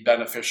that would be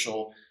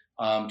beneficial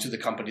to the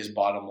company's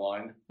bottom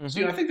line. So,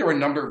 Mhm. I think there were a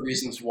number of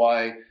reasons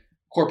why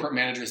corporate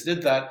managers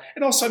did that.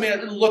 And also,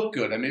 it looked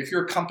good. If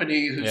you're a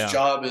company whose Yeah.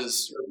 job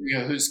is,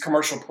 whose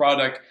commercial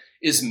product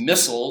is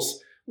missiles,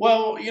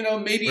 well,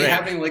 maybe Right.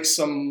 having like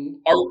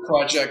some art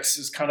projects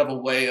is kind of a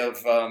way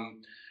of,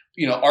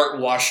 art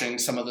washing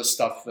some of the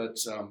stuff that,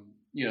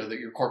 that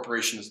your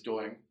corporation is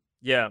doing.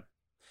 Yeah.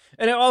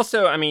 And it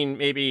also,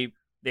 maybe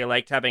they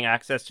liked having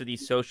access to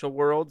these social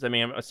worlds. I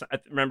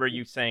remember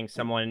you saying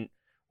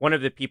one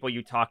of the people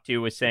you talked to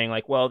was saying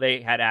like, well, they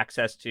had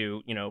access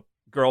to,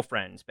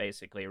 girlfriends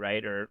basically,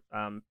 right? Or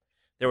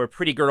there were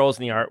pretty girls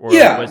in the art world.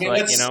 Yeah, Was like,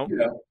 that's, very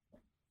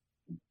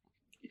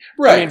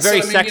right. So,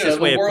 sexist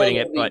the way of putting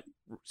world, it, but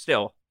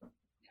still.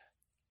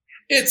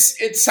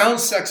 it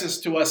sounds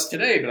sexist to us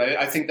today, but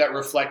I think that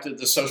reflected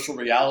the social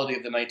reality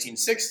of the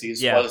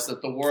 1960s. Yeah. Was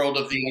that the world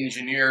of the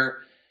engineer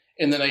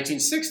in the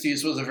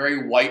 1960s was a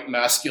very white,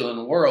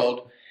 masculine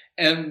world,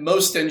 and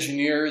most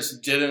engineers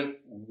didn't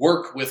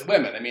work with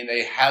women.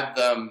 They had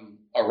them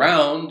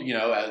around,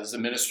 as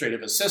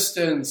administrative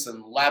assistants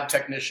and lab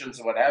technicians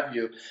and what have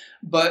you.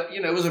 But,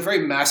 it was a very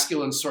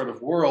masculine sort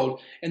of world.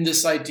 And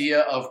this idea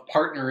of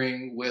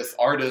partnering with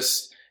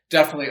artists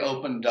definitely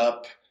opened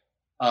up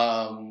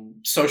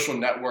social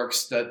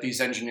networks that these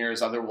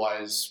engineers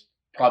otherwise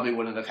probably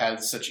wouldn't have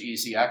had such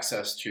easy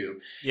access to.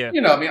 Yeah.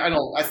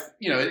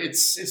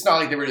 It's not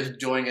like they were just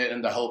doing it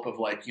in the hope of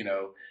like,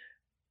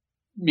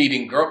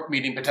 meeting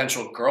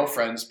potential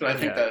girlfriends, but I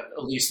think Yeah. that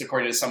at least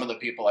according to some of the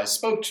people I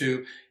spoke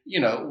to,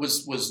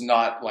 was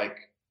not like,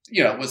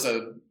 was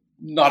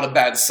not a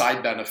bad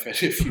side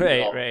benefit, if you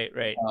will,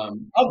 Right.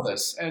 of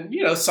this. And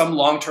some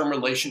long-term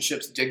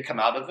relationships did come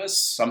out of this.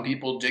 Some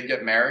people did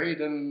get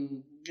married,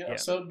 and Yeah.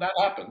 so that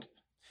happened.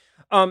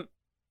 On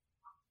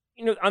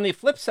the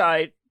flip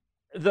side,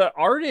 the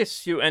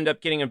artists who end up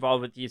getting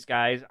involved with these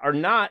guys are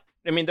not,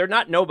 they're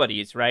not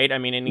nobodies, right?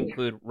 It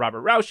include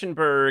Robert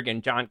Rauschenberg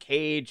and John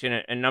Cage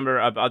and a number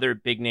of other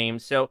big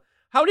names. So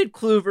how did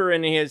Kluver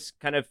and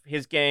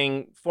his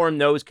gang form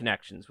those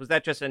connections? Was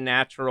that just a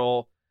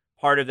natural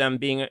part of them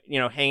being,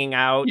 hanging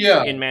out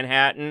Yeah. in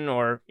Manhattan,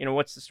 or,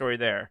 what's the story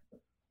there?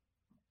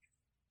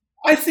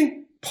 I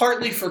think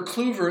partly for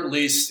Kluver, at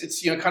least,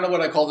 it's kind of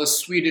what I call the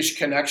Swedish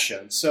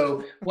connection.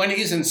 So when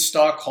he's in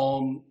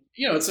Stockholm,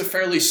 it's a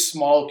fairly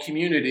small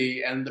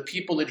community, and the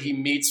people that he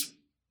meets,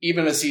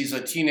 even as he's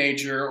a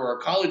teenager or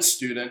a college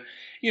student,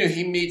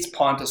 he meets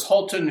Pontus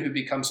Hultén, who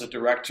becomes a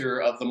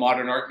director of the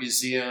Modern Art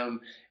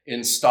Museum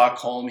in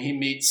Stockholm. He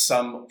meets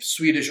some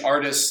Swedish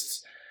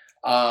artists,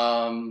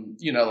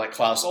 like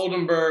Claes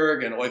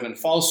Oldenburg and Oyvind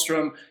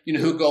Fahlström,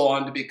 who go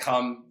on to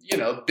become,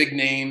 big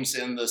names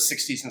in the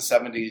 60s and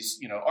 70s,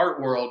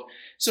 art world.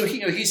 So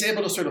he's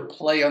able to sort of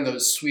play on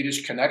those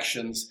Swedish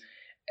connections.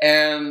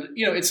 And,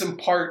 it's in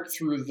part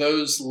through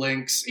those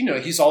links.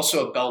 He's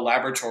also at Bell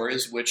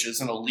Laboratories, which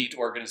is an elite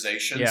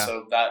organization. Yeah.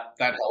 So that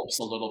helps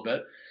a little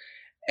bit.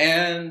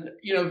 And,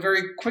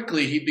 very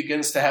quickly he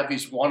begins to have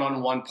these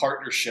one-on-one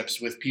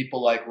partnerships with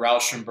people like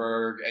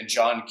Rauschenberg and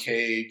John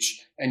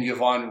Cage and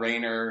Yvonne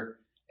Rainer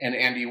and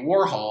Andy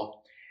Warhol.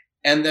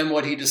 And then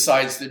what he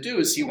decides to do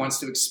is he wants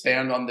to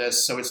expand on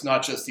this. So it's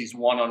not just these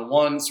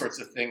one-on-one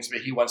sorts of things,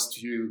 but he wants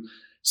to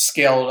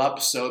scale it up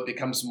so it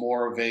becomes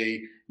more of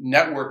a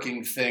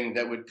networking thing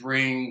that would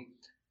bring,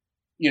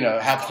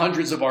 have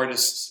hundreds of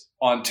artists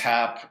on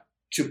tap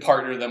to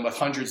partner them with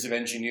hundreds of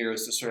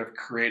engineers to sort of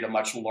create a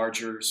much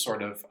larger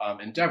sort of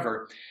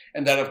endeavor.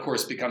 And that, of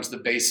course, becomes the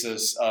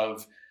basis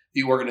of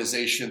the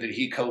organization that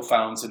he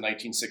co-founds in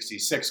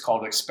 1966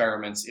 called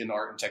Experiments in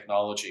Art and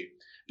Technology.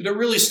 But it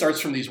really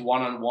starts from these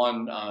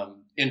one-on-one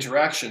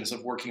interactions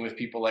of working with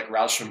people like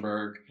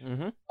Rauschenberg,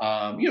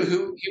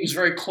 who he was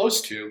very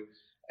close to,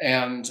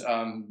 and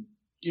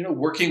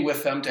working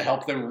with them to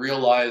help them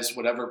realize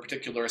whatever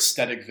particular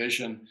aesthetic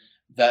vision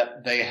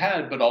that they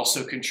had, but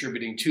also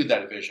contributing to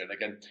that vision.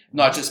 Again,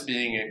 not just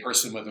being a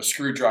person with a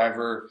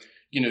screwdriver,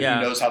 who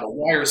knows how to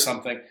wire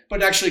something,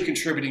 but actually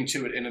contributing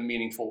to it in a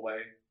meaningful way.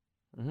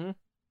 Mm-hmm.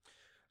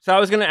 So I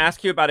was going to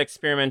ask you about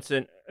Experiments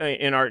in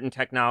Art and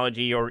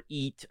Technology, or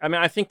EAT.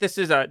 I think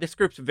this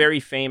group's very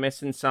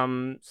famous in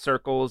some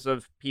circles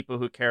of people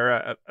who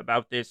care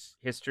about this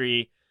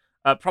history.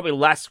 Probably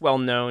less well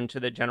known to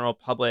the general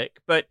public.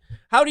 But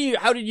how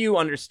did you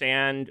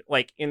understand,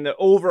 like, in the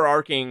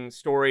overarching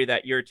story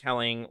that you're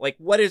telling, like,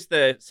 what is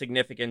the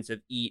significance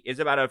of EAT? Is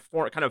it about a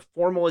kind of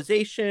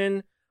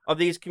formalization of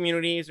these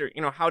communities, or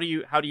how do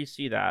you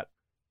see that?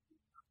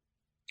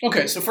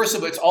 Okay, so first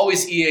of all, it's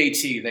always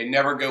EAT. They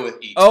never go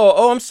with EAT.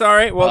 Oh, I'm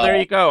sorry. Well, there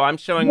you go. I'm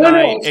showing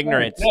my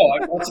ignorance.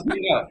 No,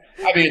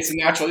 it's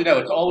natural.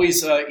 It's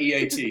always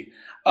EAT.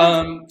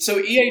 So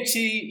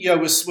EAT,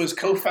 was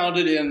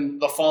co-founded in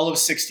the fall of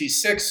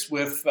 '66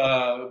 with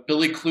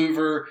Billy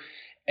Kluver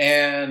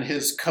and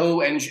his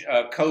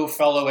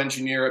co-fellow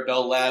engineer at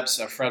Bell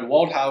Labs, Fred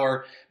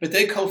Waldhauer. But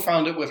they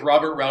co-founded with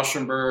Robert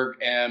Rauschenberg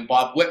and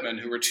Bob Whitman,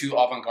 who were two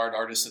avant-garde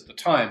artists at the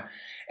time.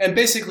 And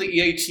basically,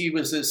 EAT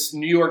was this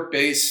New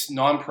York-based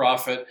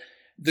nonprofit,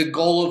 the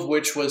goal of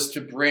which was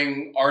to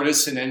bring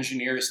artists and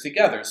engineers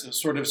together. So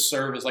sort of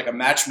serve as like a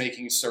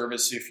matchmaking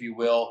service, if you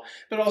will,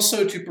 but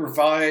also to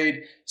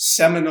provide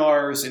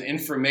seminars and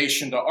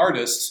information to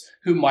artists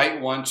who might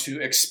want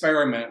to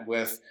experiment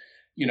with,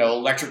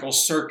 electrical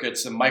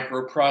circuits and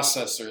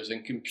microprocessors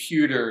and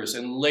computers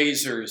and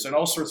lasers and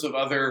all sorts of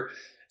other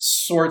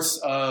sorts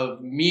of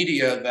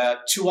media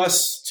that to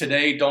us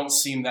today don't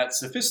seem that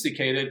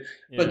sophisticated,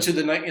 but to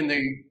in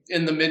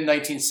the mid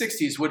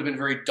 1960s would have been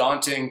very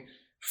daunting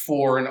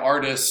for an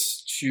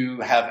artist to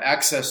have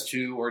access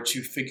to or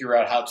to figure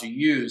out how to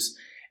use.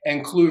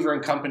 And Kluver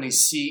and Company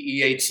see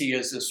EAT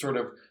as this sort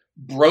of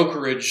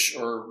brokerage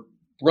or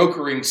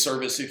brokering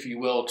service, if you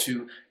will,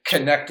 to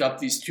connect up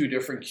these two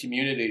different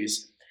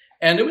communities.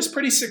 And it was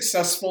pretty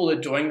successful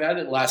at doing that.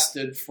 It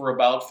lasted for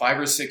about 5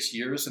 or 6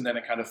 years, and then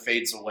it kind of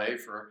fades away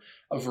for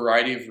a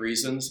variety of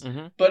reasons.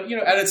 Mm-hmm. But,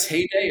 at its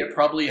heyday, it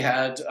probably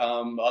had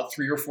about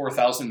 3,000 or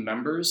 4,000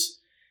 members.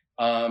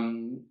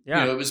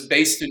 It was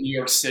based in New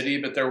York City,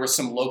 but there were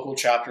some local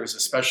chapters,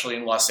 especially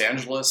in Los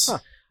Angeles,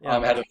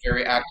 had a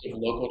very active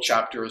local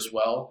chapter as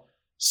well.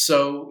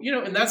 So,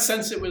 in that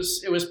sense, it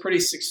was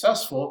pretty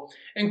successful.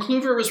 And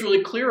Kluver was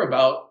really clear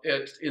about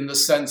it in the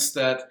sense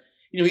that,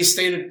 he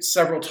stated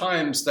several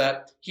times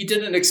that he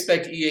didn't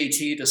expect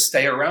EAT to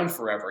stay around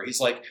forever. He's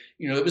like,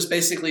 it was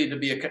basically to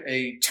be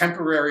a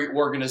temporary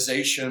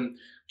organization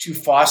to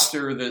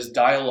foster this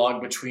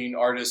dialogue between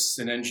artists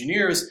and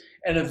engineers.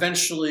 And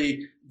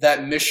eventually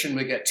that mission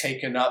would get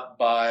taken up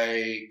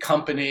by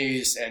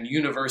companies and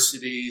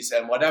universities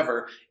and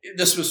whatever.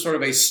 This was sort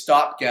of a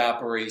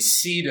stopgap or a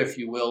seed, if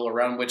you will,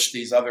 around which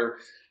these other,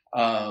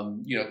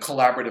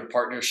 collaborative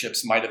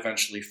partnerships might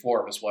eventually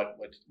form is what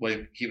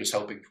he was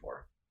hoping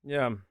for.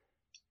 Yeah.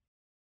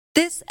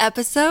 This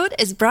episode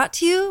is brought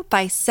to you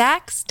by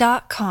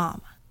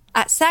Sax.com.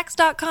 At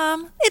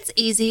Sax.com, it's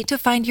easy to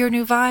find your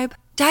new vibe.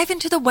 Dive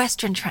into the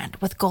Western trend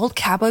with gold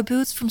cowboy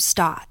boots from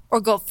Stott, or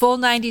go full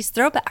 90s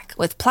throwback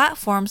with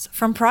platforms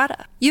from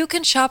Prada. You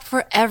can shop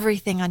for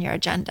everything on your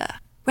agenda,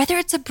 whether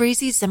it's a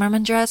breezy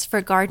Zimmermann dress for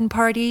a garden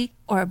party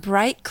or a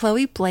bright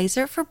Chloe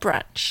blazer for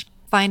brunch.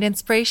 Find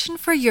inspiration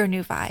for your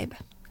new vibe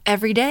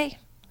every day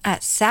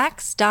at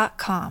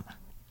Sax.com.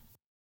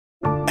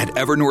 At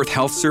Evernorth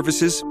Health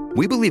Services,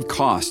 we believe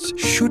costs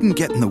shouldn't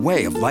get in the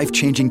way of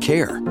life-changing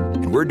care,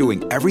 and we're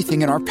doing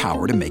everything in our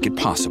power to make it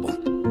possible.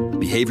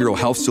 Behavioral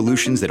health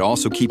solutions that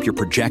also keep your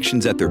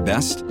projections at their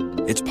best?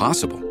 It's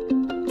possible.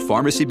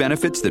 Pharmacy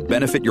benefits that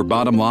benefit your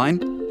bottom line?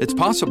 It's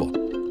possible.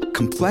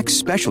 Complex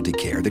specialty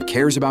care that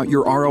cares about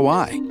your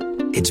ROI?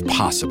 It's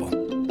possible.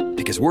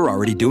 Because we're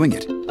already doing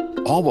it.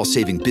 All while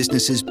saving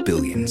businesses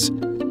billions.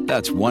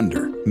 That's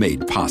Wonder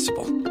made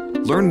possible.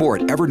 Learn more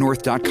at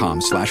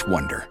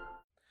evernorth.com/wonder.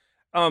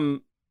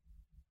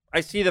 I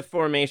see the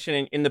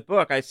formation in the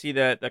book. I see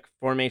the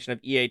formation of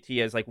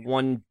EAT as like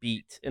one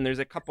beat, and there's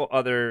a couple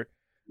other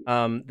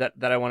that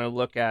I want to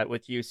look at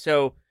with you.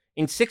 So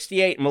in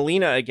 '68,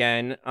 Molina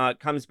again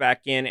comes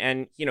back in,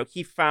 and he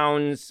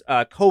co-founds.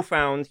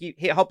 He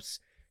helps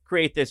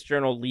create this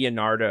journal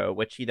Leonardo,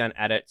 which he then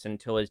edits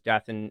until his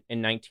death in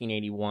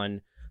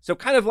 1981. So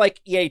kind of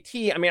like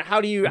EAT. I mean, how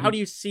do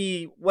you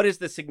see, what is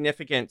the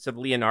significance of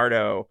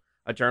Leonardo,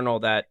 a journal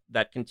that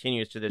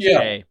continues to this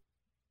day?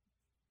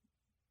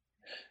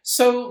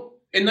 So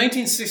in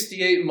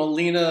 1968,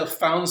 Molina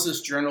founds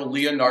this journal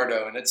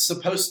Leonardo, and it's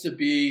supposed to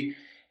be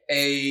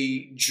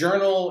a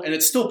journal, and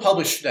it's still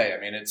published today. I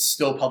mean, it's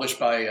still published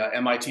by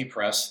MIT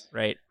Press.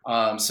 Right.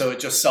 So it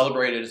just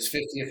celebrated its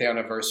 50th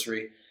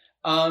anniversary.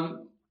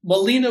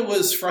 Molina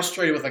was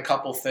frustrated with a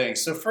couple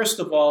things. So first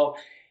of all,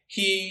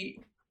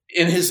 he,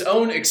 in his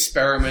own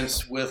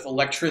experiments with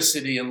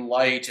electricity and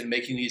light and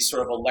making these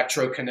sort of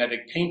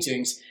electrokinetic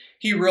paintings,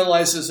 he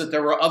realizes that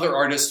there were other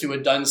artists who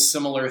had done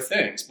similar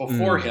things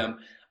before him,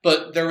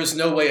 but there was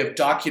no way of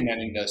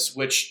documenting this,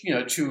 which,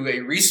 to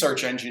a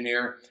research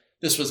engineer,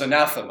 this was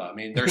anathema. I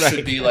mean, there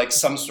should be like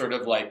some sort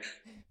of like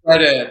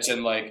credit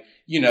and like,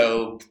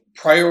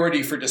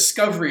 priority for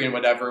discovery and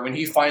whatever. When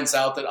he finds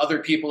out that other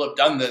people have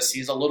done this,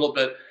 he's a little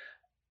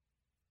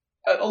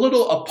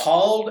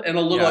appalled and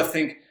a little, I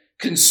think,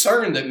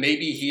 concerned that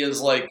maybe he is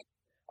like,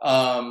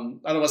 I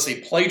don't want to say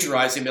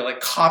plagiarizing, but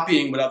like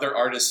copying what other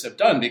artists have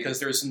done, because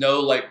there's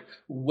no like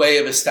way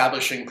of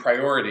establishing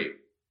priority.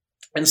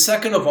 And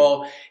second of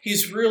all,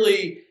 he's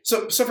really,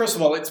 so first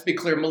of all, let's be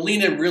clear,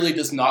 Molina really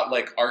does not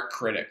like art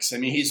critics. I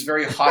mean, he's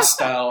very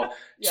hostile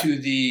to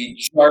the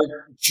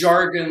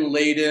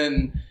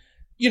jargon-laden,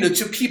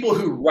 to people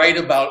who write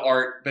about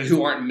art, but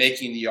who aren't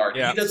making the art.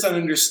 Yeah. He doesn't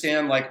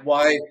understand like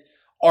why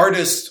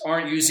artists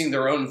aren't using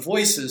their own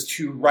voices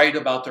to write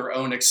about their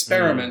own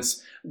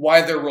experiments,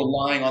 why they're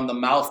relying on the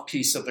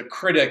mouthpiece of the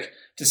critic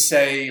to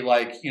say,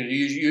 like, to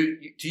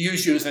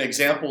use you as an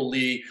example,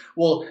 Lee,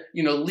 well,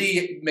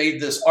 Lee made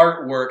this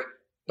artwork,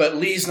 but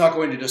Lee's not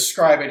going to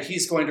describe it.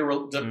 He's going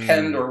to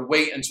depend or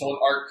wait until an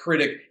art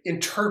critic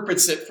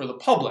interprets it for the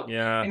public.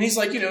 Yeah. And he's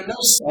like, no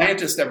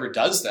scientist ever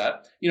does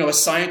that. A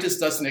scientist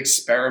does an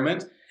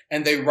experiment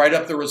and they write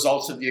up the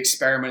results of the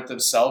experiment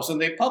themselves and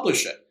they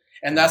publish it.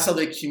 And that's how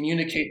they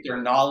communicate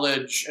their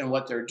knowledge and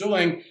what they're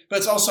doing. But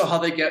it's also how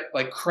they get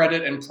like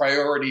credit and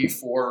priority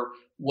for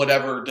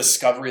whatever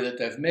discovery that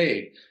they've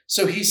made.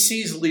 So he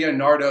sees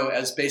Leonardo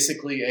as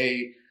basically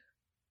a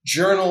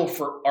journal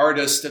for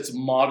artists that's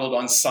modeled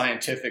on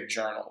scientific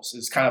journals,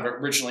 is kind of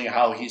originally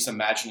how he's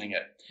imagining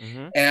it.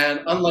 Mm-hmm.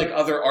 And unlike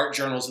other art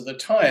journals at the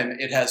time,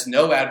 it has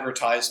no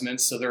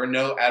advertisements. So there are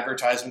no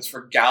advertisements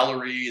for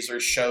galleries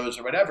or shows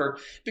or whatever,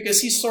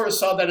 because he sort of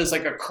saw that as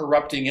like a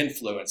corrupting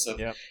influence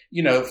of,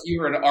 if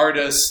you're an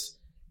artist,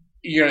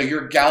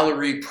 your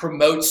gallery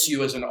promotes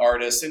you as an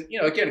artist. And,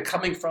 again,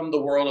 coming from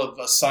the world of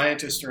a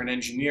scientist or an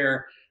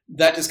engineer,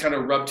 that just kind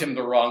of rubbed him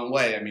the wrong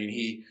way. I mean,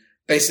 he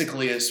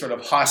basically is sort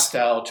of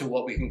hostile to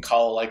what we can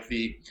call like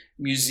the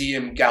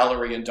museum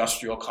gallery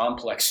industrial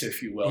complex,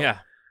 if you will. Yeah.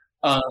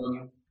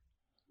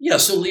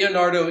 So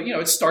Leonardo,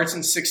 it starts in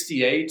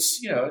 1968,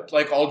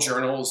 like all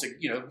journals, it,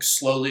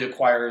 slowly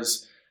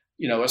acquires,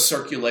 a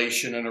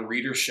circulation and a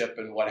readership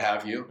and what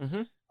have you.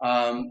 Mm-hmm.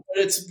 But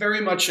it's very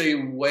much a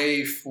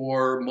way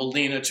for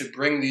Molina to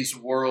bring these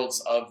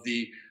worlds of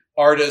the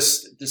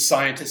artist, the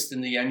scientist,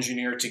 and the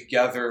engineer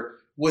together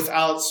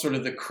without sort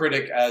of the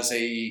critic as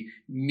a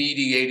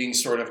mediating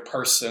sort of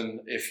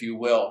person, if you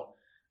will.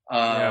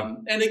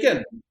 And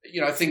again,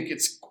 I think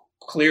it's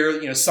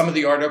clear, some of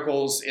the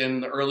articles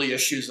in the early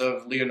issues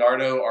of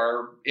Leonardo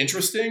are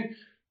interesting.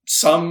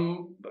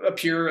 Some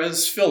appear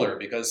as filler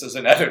because as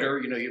an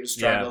editor, he was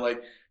trying to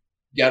like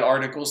get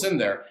articles in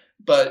there.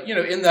 But,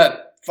 in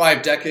that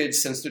 5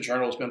 decades since the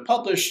journal has been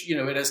published,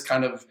 it has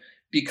kind of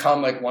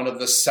become like one of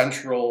the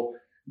central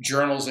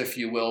journals, if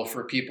you will,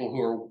 for people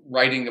who are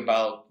writing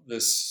about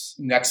this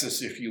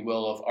nexus, if you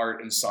will, of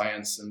art and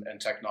science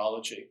and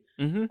technology.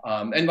 Mm-hmm.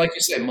 And like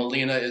you say,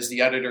 Molina is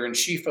the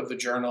editor-in-chief of the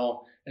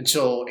journal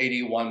until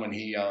 1981 when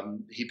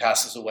he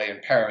passes away in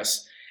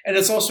Paris. And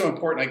it's also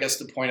important, I guess,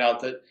 to point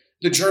out that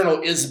the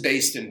journal is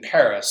based in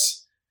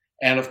Paris.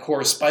 And of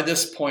course, by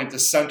this point, the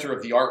center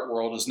of the art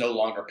world is no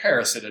longer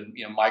Paris. It had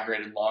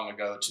migrated long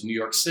ago to New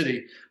York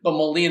City, but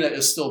Molina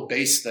is still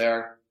based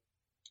there.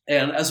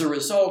 And as a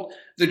result,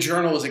 the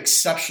journal is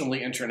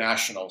exceptionally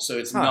international. So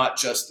it's not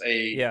just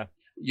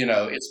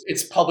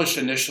it's published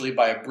initially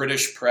by a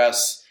British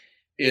press.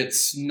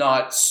 It's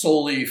not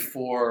solely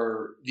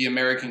for the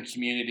American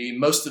community.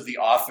 Most of the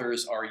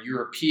authors are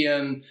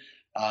European.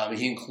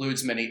 He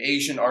includes many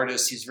Asian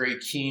artists. He's very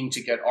keen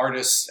to get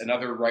artists and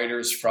other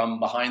writers from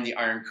behind the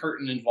Iron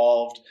Curtain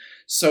involved.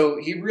 So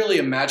he really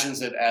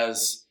imagines it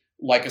as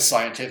like a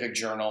scientific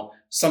journal,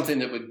 something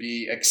that would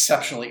be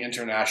exceptionally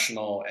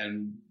international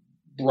and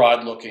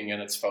broad-looking in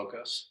its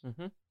focus.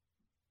 Mm-hmm.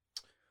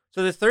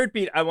 So the third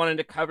beat I wanted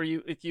to cover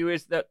with you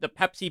is the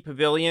Pepsi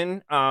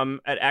Pavilion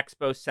at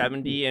Expo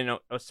 70 in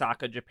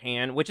Osaka,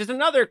 Japan, which is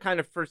another kind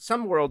of, for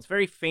some worlds,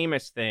 very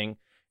famous thing.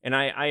 And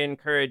I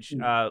encourage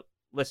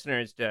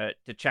listeners to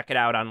check it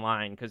out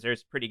online because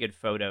there's pretty good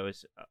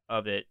photos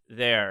of it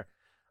there.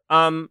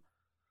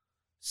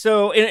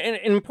 So and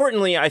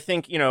importantly, I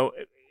think,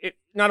 it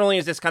not only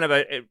is this kind of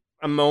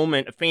a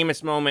moment, a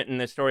famous moment in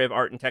the story of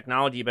art and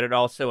technology, but it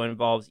also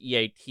involves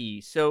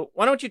EAT. So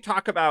why don't you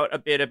talk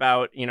a bit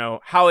about,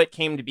 how it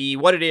came to be,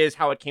 what it is,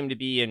 how it came to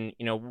be, and,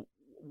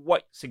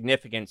 what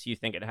significance you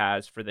think it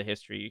has for the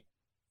history?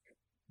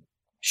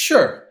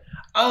 Sure.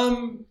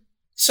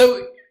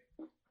 So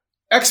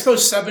Expo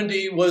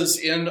 70 was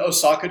in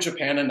Osaka,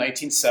 Japan in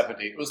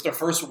 1970. It was the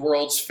first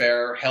World's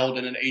Fair held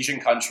in an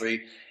Asian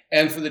country.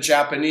 And for the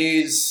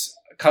Japanese,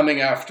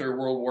 coming after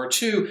World War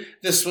II,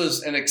 this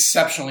was an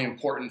exceptionally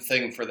important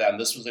thing for them.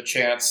 This was a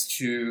chance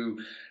to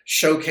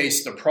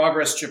showcase the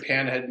progress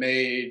Japan had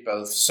made,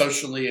 both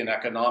socially and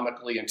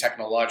economically and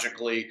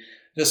technologically.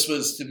 This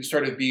was to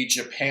sort of be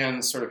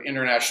Japan's sort of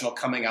international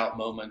coming out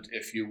moment,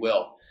 if you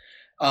will.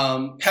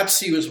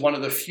 Pepsi was one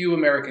of the few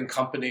American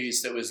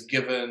companies that was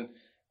given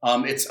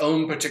its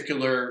own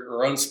particular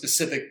or own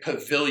specific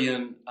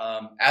pavilion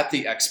at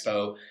the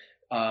Expo.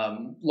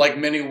 Like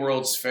many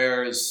World's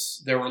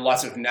Fairs, there were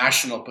lots of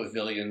national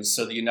pavilions.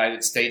 So the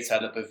United States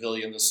had a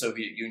pavilion, the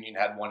Soviet Union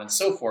had one, and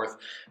so forth.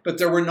 But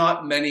there were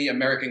not many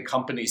American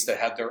companies that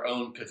had their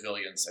own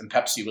pavilions, and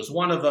Pepsi was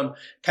one of them.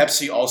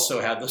 Pepsi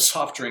also had the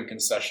soft drink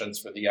concessions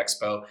for the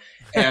Expo.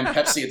 And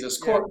Pepsi at this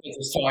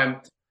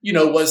time,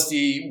 was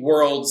the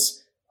world's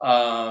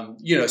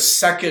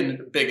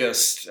second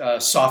biggest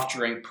soft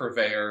drink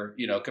purveyor,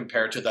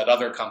 compared to that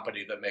other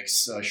company that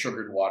makes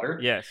sugared water.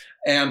 Yes.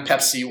 And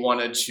Pepsi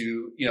wanted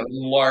to,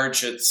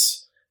 enlarge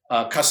its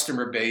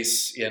customer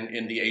base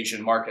in the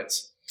Asian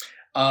markets.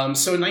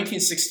 So in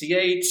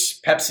 1968,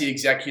 Pepsi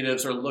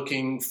executives are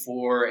looking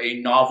for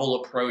a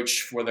novel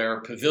approach for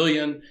their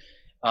pavilion.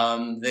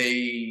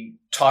 They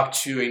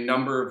talked to a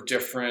number of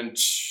different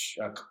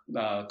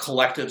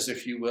collectives,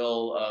 if you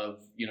will, of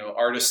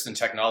artists and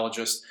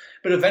technologists.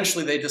 But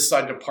eventually, they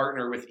decided to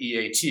partner with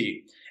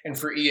EAT. And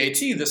for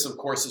EAT, this, of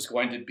course, is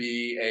going to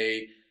be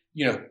a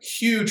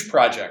huge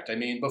project. I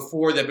mean,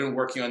 before they've been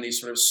working on these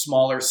sort of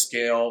smaller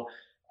scale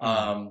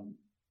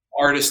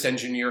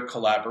artist-engineer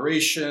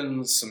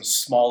collaborations, some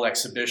small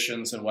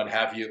exhibitions and what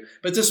have you.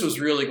 But this was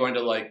really going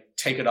to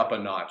take it up a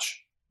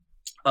notch.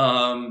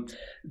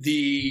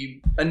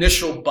 The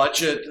initial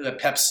budget that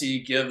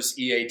Pepsi gives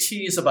EAT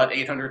is about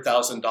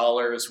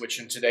 $800,000, which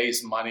in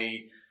today's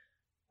money,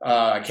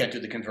 I can't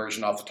do the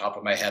conversion off the top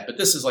of my head, but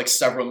this is like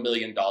several $1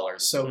 million.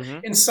 So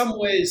in some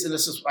ways, and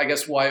this is, I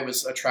guess, why it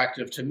was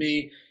attractive to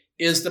me,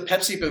 is the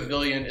Pepsi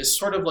Pavilion is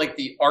sort of like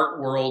the art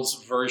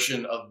world's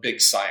version of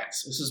big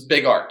science. This is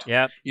big art.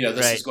 Yeah.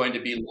 This is going to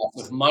be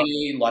lots of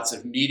money, lots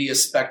of media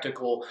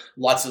spectacle,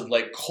 lots of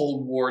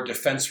Cold War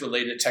defense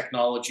related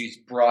technologies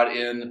brought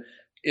in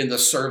the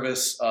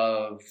service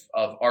of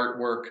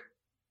artwork.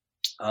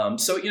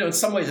 So, in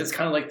some ways it's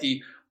kind of like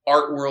the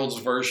art world's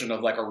version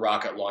of a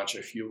rocket launch,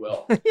 if you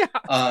will.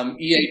 Yeah.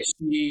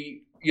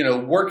 EAT,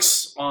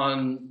 works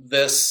on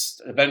this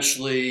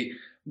eventually.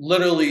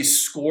 Literally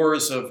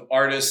scores of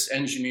artists,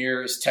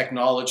 engineers,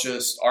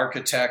 technologists,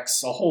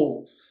 architects, a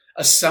whole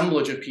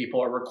assemblage of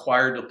people are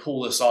required to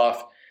pull this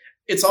off.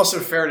 It's also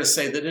fair to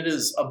say that it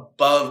is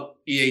above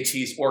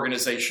EAT's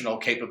organizational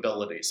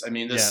capabilities. I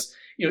mean,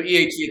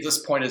 EAT at this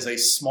point is a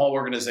small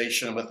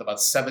organization with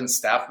about 7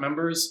 staff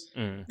members.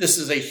 This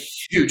is a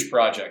huge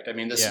project. I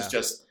mean, this is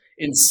just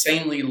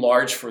insanely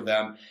large for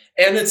them.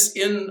 And it's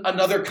in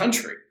another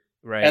country.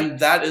 Right. And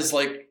that is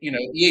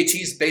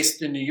EAT's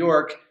based in New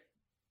York.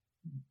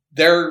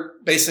 They're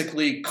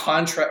basically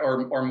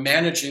or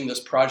managing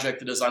this project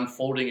that is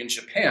unfolding in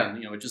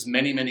Japan, which is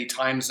many, many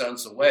time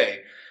zones away.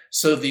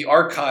 So the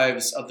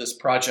archives of this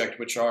project,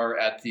 which are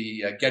at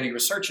the Getty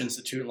Research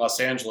Institute in Los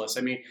Angeles,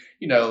 I mean,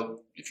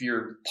 if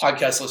you're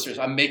podcast listeners,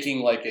 I'm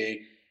making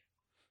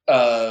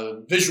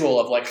a visual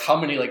of how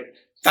many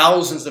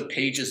thousands of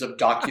pages of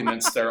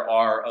documents there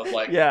are of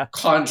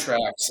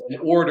contracts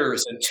and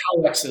orders and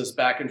telexes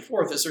back and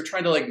forth as they're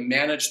trying to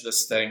manage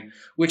this thing,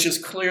 which is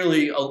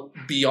clearly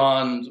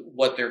beyond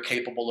what they're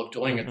capable of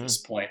doing at this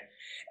point.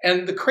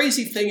 And the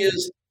crazy thing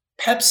is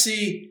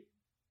Pepsi,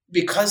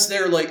 because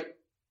they're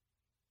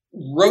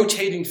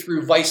rotating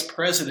through vice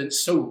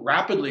presidents so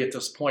rapidly at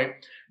this point,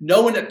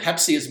 no one at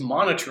Pepsi is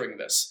monitoring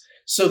this.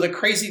 So the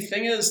crazy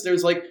thing is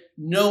there's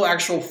no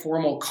actual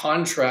formal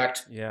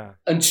contract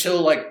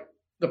until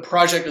the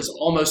project is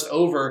almost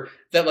over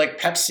that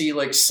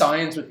Pepsi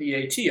signs with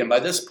EAT. And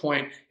by this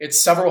point,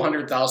 it's several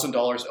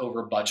 $100,000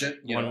 over budget,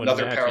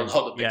 another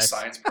parallel to big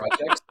science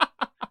projects.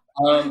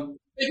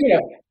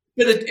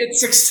 But it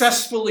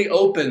successfully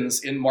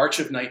opens in March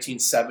of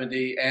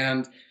 1970.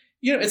 And,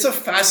 it's a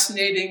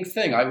fascinating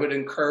thing. I would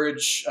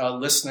encourage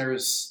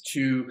listeners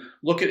to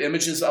look at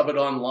images of it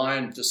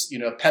online, just,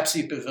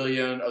 Pepsi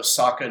Pavilion,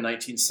 Osaka,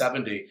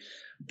 1970.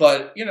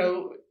 But,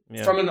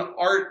 from an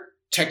art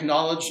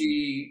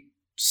technology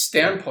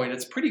standpoint,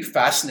 it's pretty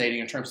fascinating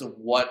in terms of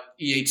what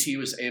EAT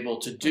was able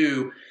to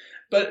do.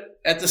 But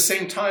at the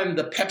same time,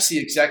 the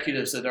Pepsi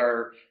executives that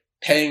are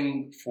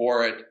paying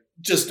for it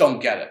just don't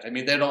get it. I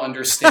mean, they don't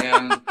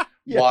understand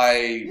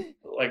why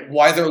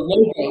their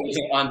logo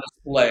isn't on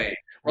display,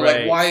 or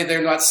why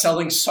they're not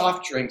selling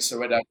soft drinks or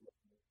whatever.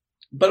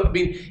 But I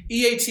mean,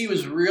 EAT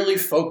was really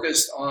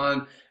focused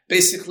on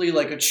basically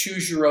a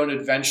choose your own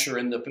adventure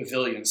in the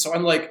pavilion. So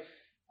unlike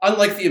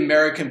the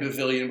American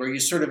Pavilion, where you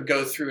sort of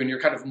go through and you're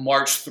kind of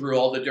march through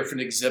all the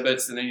different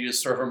exhibits and then you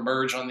just sort of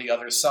emerge on the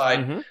other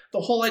side.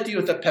 The whole idea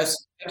with the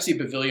Pepsi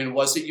Pavilion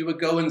was that you would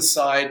go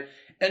inside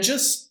and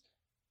just,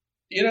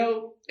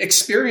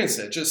 experience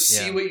it. Just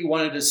see what you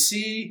wanted to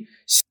see,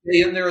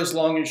 stay in there as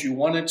long as you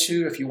wanted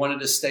to. If you wanted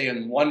to stay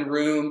in one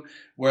room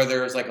where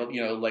there's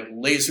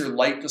laser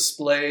light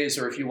displays,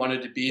 or if you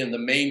wanted to be in the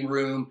main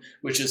room,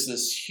 which is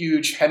this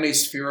huge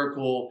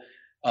hemispherical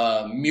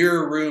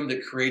mirror room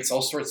that creates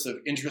all sorts of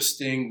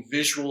interesting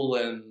visual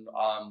and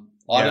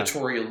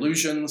auditory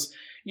illusions.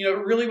 It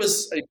really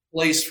was a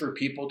place for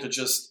people to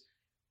just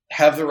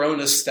have their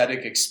own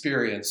aesthetic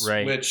experience,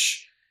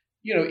 which,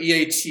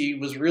 EAT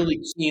was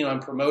really keen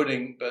on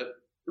promoting, but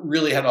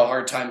really had a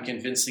hard time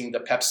convincing the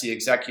Pepsi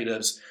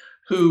executives,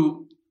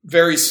 who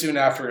very soon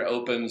after it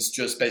opens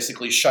just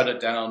basically shut it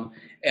down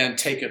and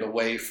take it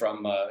away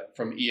from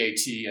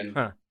EAT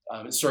and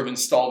sort of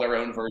install their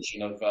own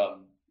version of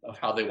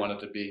how they want it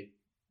to be.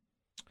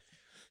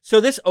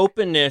 So this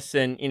openness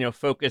and,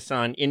 focus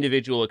on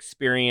individual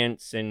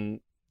experience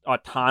and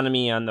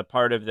autonomy on the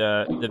part of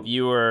the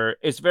viewer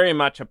is very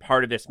much a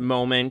part of this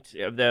moment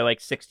of the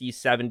 60s,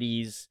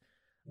 70s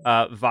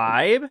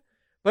vibe.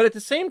 But at the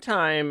same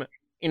time,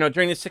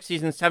 during the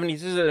 60s and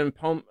 70s, this is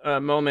a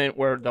moment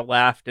where the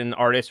left and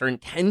artists are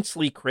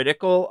intensely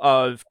critical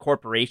of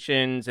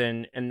corporations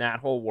and that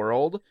whole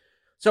world.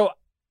 So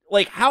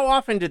how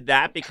often did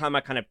that become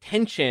a kind of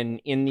tension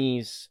in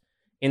these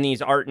in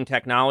these art and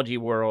technology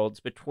worlds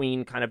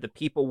between kind of the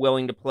people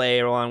willing to play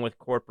along with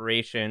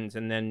corporations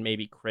and then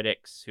maybe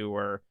critics who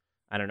are,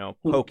 I don't know,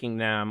 poking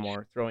them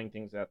or throwing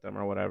things at them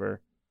or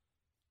whatever.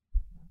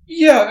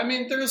 Yeah, I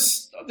mean,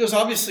 there's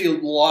obviously a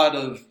lot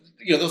of,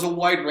 there's a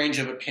wide range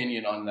of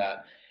opinion on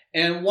that.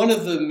 And one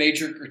of the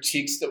major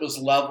critiques that was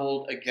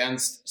leveled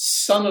against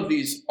some of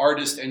these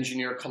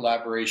artist-engineer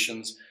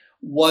collaborations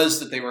was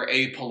that they were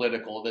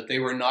apolitical, that they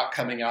were not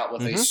coming out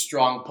with a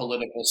strong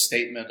political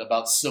statement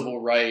about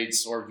civil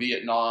rights or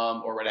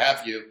Vietnam or what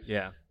have you.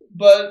 Yeah.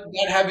 But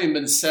that having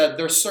been said,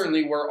 there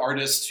certainly were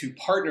artists who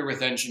partner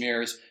with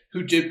engineers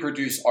who did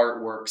produce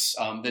artworks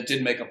that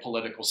did make a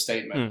political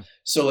statement.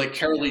 So like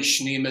Carolee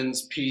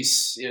Schneeman's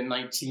piece in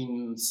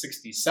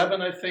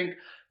 1967, I think,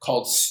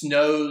 called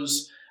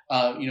Snows,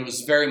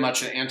 was very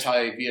much an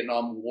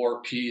anti-Vietnam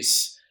War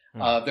piece.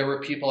 There were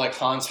people like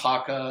Hans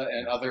Hake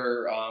and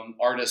other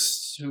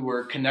artists who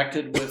were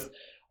connected with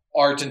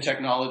art and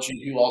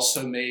technology who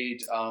also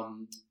made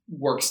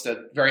works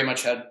that very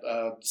much had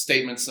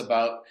statements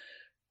about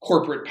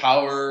corporate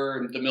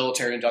power, the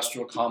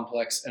military-industrial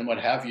complex, and what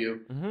have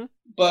you.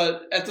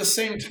 But at the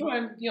same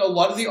time, a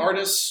lot of the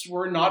artists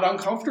were not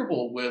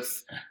uncomfortable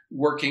with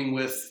working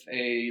with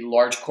a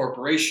large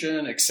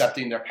corporation,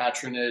 accepting their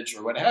patronage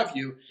or what have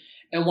you.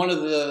 And one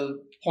of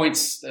the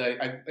points,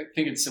 I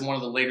think it's in one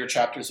of the later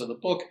chapters of the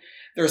book,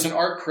 there's an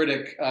art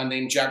critic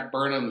named Jack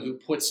Burnham who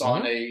puts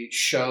on a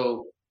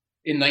show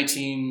in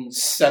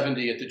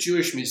 1970 at the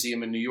Jewish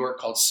Museum in New York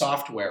called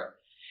Software.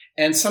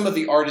 And some of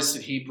the artists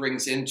that he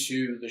brings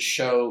into the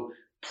show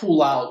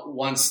pull out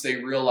once they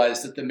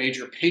realize that the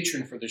major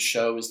patron for the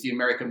show is the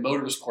American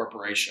Motors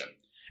Corporation.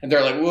 And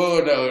they're like, whoa,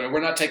 no,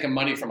 we're not taking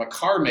money from a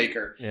car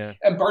maker. Yeah.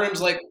 And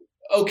Burnham's like,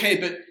 okay,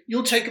 but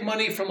you'll take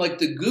money from like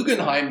the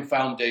Guggenheim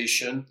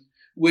Foundation,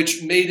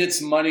 which made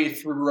its money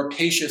through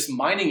rapacious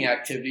mining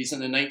activities in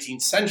the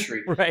 19th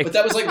century. Right. But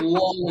that was like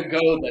long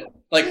ago.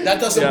 That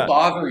doesn't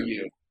bother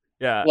you.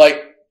 Yeah.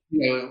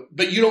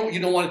 But you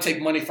don't want to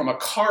take money from a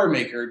car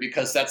maker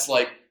because that's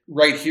like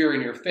right here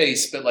in your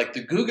face. But like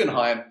the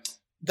Guggenheim,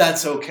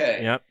 that's okay.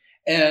 Yep.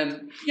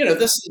 And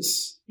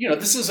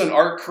this is an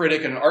art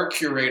critic and an art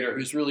curator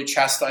who's really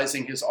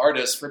chastising his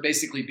artists for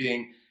basically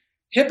being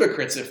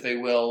hypocrites, if they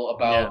will,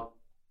 about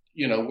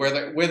where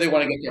they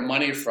want to get their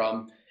money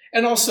from,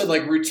 and also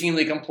like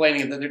routinely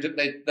complaining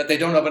that they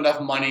don't have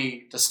enough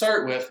money to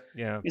start with.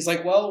 Yeah. He's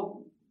like,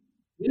 well,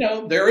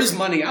 there is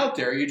money out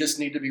there. You just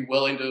need to be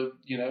willing to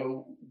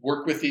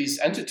work with these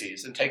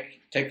entities and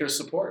take their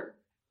support.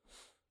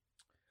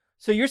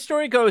 So your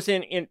story goes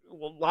in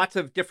lots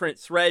of different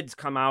threads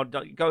come out,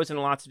 goes in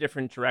lots of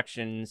different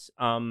directions.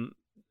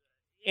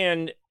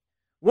 And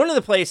one of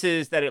the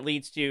places that it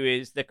leads to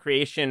is the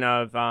creation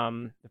of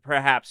the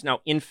perhaps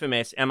now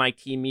infamous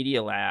MIT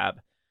Media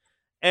Lab.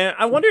 And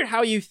I wondered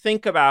how you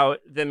think about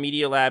the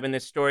Media Lab in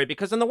this story,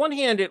 because on the one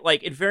hand,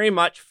 it very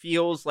much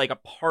feels like a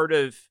part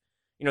of,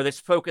 this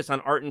focus on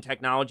art and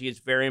technology is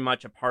very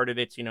much a part of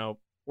its,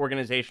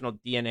 organizational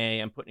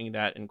DNA. I'm putting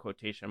that in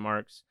quotation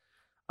marks.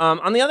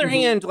 On the other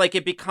hand,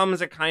 it becomes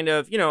a kind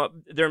of, a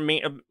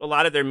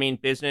lot of their main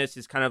business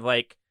is kind of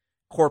like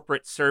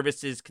corporate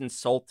services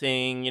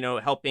consulting,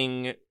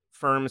 helping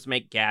firms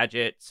make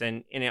gadgets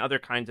and other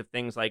kinds of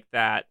things like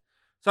that.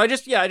 So I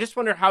just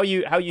wonder how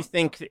you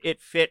think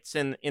it fits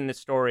in the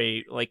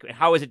story. Like,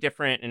 how is it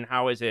different and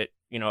how is it,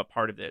 a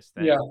part of this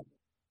thing? Yeah.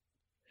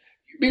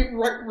 I mean,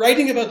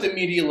 writing about the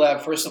Media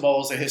Lab, first of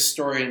all, as a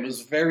historian,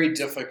 was very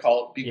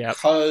difficult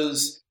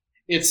because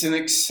it's an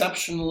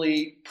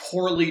exceptionally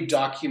poorly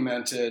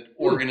documented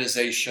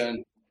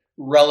organization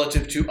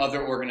relative to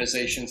other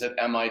organizations at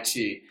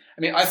MIT.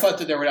 I mean, I thought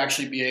that there would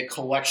actually be a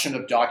collection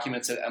of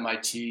documents at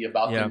MIT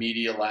about the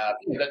Media Lab,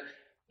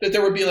 that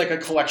there would be like a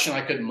collection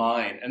I could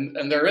mine,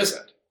 and there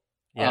isn't.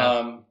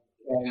 Yeah.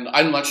 And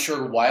I'm not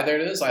sure why there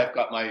is. I've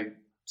got my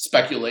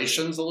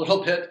speculations a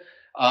little bit.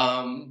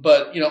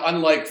 But,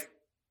 unlike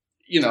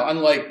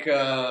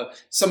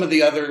some of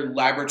the other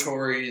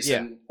laboratories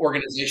and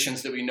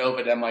organizations that we know of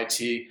at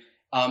MIT,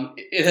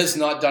 it has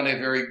not done a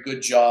very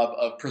good job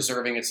of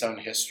preserving its own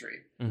history.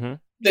 Mm-hmm.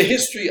 The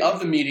history of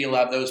the Media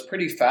Lab, though, is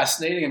pretty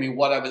fascinating. I mean,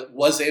 what I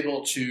was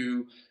able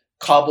to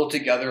cobble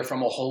together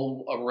from a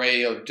whole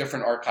array of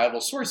different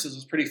archival sources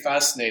was pretty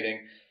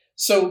fascinating.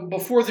 So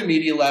before the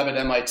Media Lab at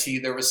MIT,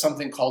 there was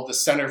something called the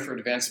Center for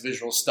Advanced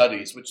Visual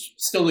Studies, which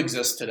still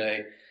exists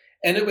today.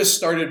 And it was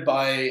started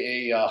by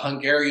a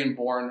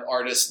Hungarian-born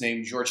artist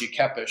named György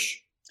Kepes.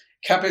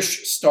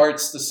 Kepes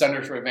starts the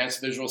Center for Advanced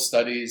Visual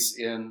Studies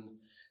in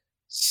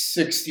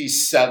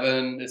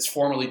 1967. It's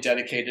formally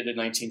dedicated in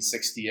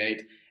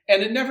 1968.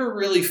 And it never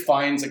really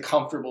finds a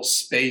comfortable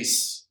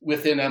space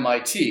within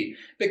MIT.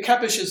 But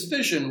Kepes'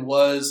 vision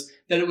was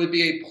that it would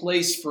be a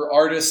place for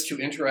artists to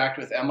interact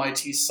with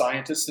MIT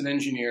scientists and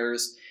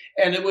engineers,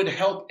 and it would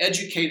help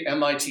educate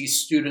MIT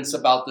students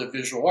about the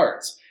visual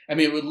arts. I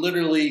mean, it would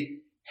literally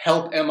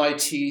help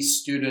MIT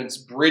students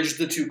bridge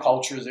the two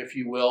cultures, if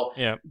you will,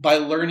 by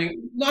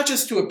learning not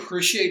just to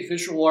appreciate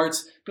visual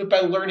arts, but by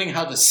learning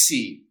how to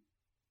see.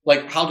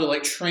 like how to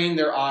like train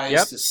their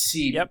eyes to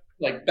see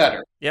like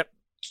better.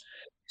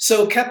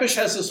 So Kepesh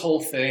has this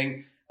whole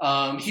thing.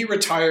 He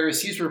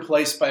retires. He's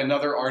replaced by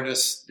another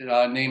artist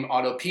named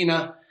Otto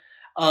Pina.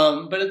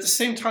 But at the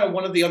same time,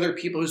 one of the other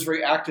people who's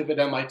very active at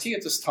MIT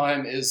at this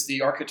time is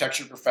the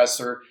architecture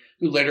professor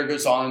who later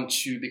goes on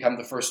to become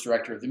the first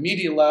director of the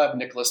Media Lab,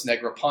 Nicholas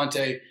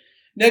Negroponte.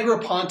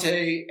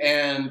 Negroponte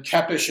and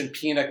Kepesh and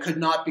Pina could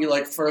not be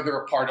like further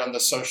apart on the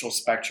social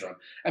spectrum.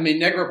 I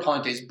mean,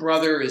 Negroponte's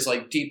brother is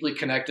like deeply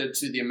connected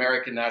to the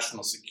American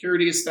national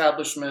security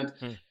establishment.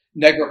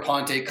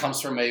 Negroponte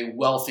comes from a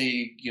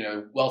wealthy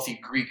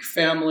Greek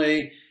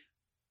family.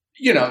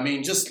 I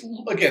mean, just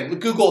again,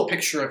 Google a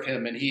picture of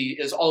him and he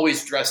is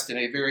always dressed in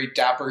a very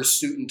dapper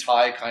suit and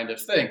tie kind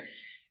of thing.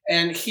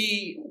 And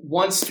he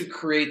wants to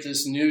create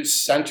this new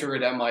center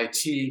at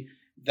MIT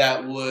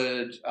that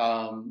would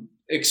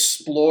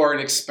explore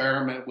and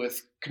experiment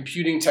with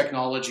computing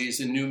technologies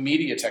and new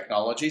media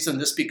technologies. And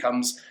this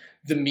becomes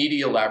the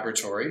Media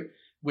Laboratory,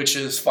 which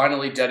is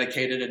finally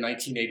dedicated in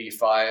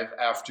 1985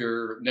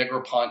 after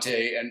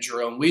Negroponte and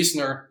Jerome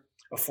Wiesner,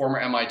 a former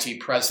MIT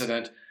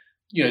president,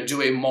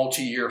 do a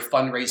multi-year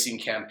fundraising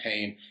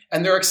campaign.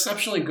 And they're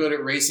exceptionally good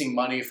at raising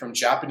money from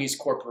Japanese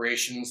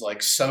corporations like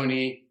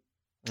Sony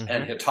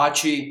and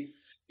Hitachi,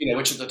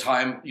 which at the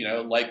time,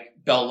 like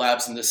Bell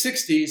Labs in the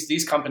 60s,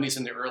 these companies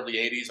in the early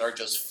 80s are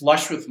just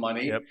flush with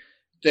money.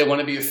 They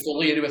want to be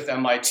affiliated with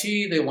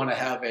MIT. They want to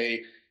have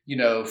a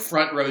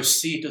front row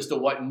seat as to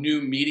what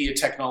new media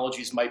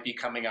technologies might be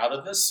coming out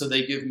of this. So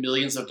they give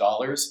millions of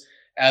dollars,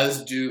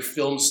 as do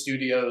film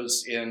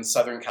studios in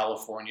Southern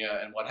California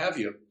and what have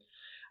you.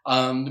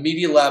 The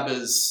Media Lab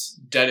is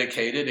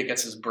dedicated. It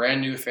gets this brand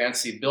new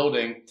fancy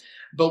building.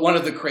 But one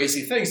of the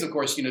crazy things, of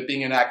course,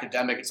 being an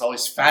academic, it's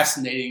always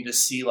fascinating to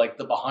see like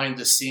the behind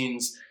the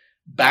scenes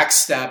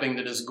backstabbing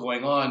that is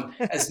going on,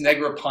 as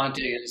Negroponte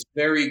is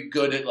very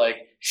good at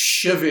like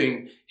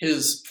shivving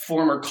his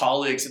former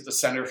colleagues at the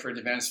Center for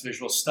Advanced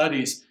Visual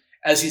Studies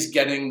as he's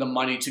getting the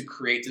money to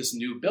create this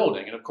new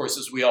building. And of course,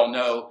 as we all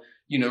know,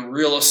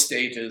 real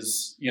estate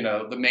is,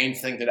 the main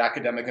thing that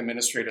academic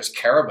administrators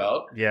care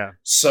about.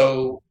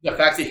 So the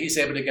fact that he's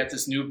able to get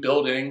this new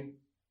building,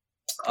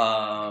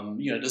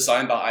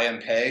 designed by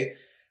I.M. Pei,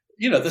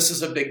 this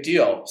is a big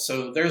deal.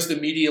 So there's the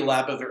Media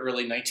Lab of the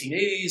early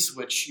 1980s,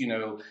 which,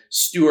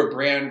 Stuart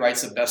Brand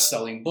writes a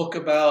best-selling book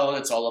about.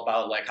 It's all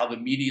about like how the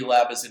Media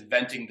Lab is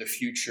inventing the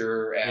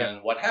future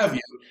and what have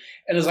you.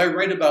 And as I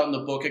write about in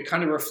the book, it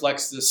kind of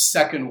reflects this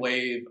second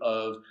wave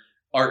of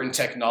art and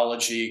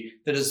technology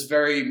that is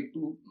very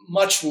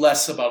much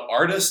less about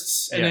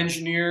artists and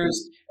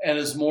engineers and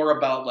is more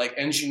about like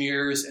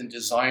engineers and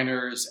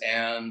designers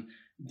and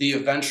the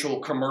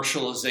eventual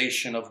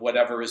commercialization of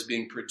whatever is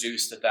being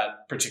produced at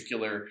that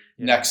particular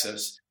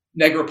nexus.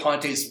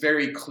 Negroponte is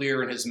very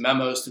clear in his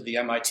memos to the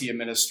MIT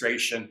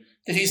administration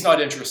that he's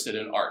not interested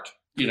in art.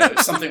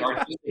 If something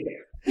artistic,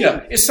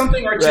 if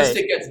something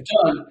artistic gets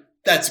done,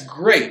 that's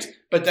great,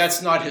 but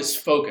that's not his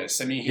focus.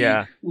 I mean, he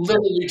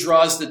literally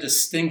draws the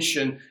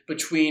distinction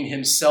between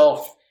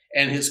himself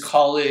and his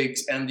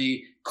colleagues and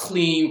the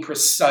clean,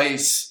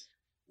 precise,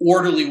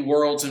 orderly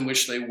worlds in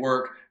which they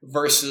work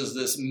versus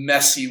this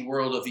messy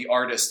world of the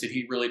artist that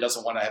he really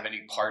doesn't want to have any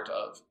part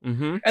of.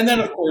 And then,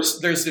 of course,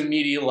 there's the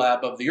Media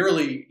Lab of the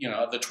early,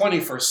 the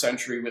 21st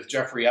century with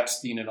Jeffrey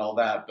Epstein and all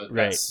that. But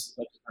that's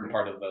a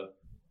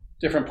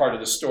different part of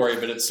the story.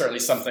 But it's certainly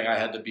something I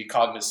had to be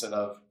cognizant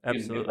of in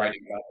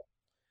writing about it.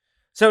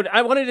 So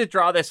I wanted to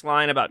draw this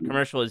line about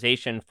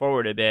commercialization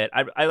forward a bit.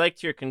 I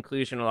liked your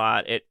conclusion a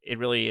lot. It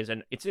really is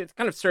it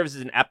kind of serves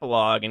as an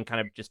epilogue and kind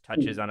of just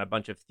touches on a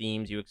bunch of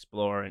themes you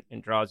explore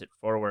and draws it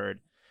forward.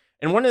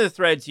 And one of the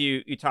threads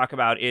you talk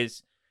about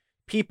is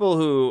people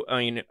who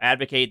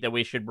advocate that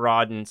we should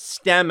broaden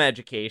STEM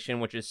education,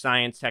 which is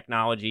science,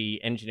 technology,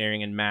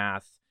 engineering, and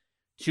math,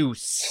 to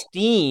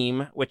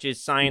STEAM, which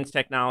is science,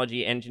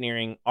 technology,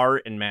 engineering,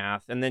 art, and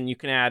math. And then you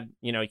can add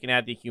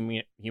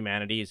the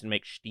humanities and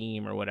make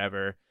STEAM or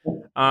whatever.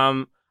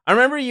 I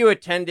remember you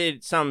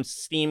attended some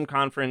STEAM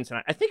conference,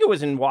 and I think it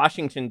was in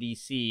Washington,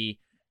 D.C.,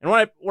 and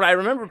what I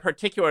remember in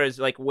particular is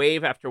like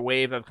wave after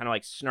wave of kind of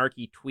like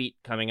snarky tweet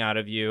coming out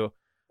of you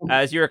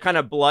as you're kind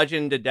of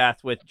bludgeoned to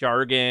death with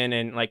jargon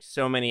and like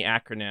so many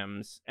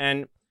acronyms.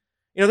 And,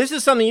 this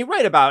is something you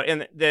write about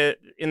in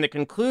the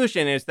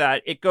conclusion, is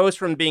that it goes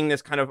from being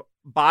this kind of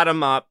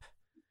bottom up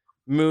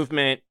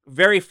movement,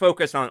 very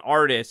focused on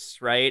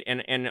artists, right?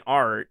 And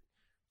art,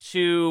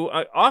 to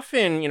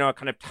often, a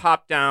kind of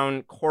top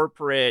down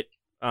corporate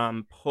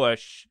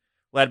push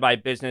led by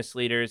business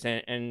leaders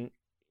and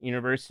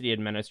university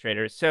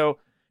administrators. So,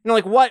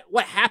 like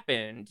what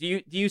happened?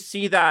 Do you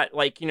see that,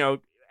 like,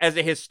 as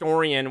a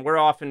historian, we're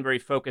often very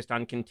focused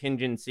on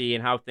contingency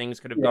and how things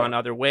could have gone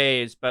other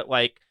ways. But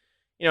like,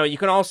 you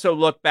can also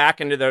look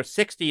back into the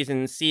 60s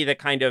and see the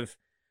kind of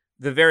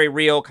the very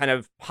real kind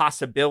of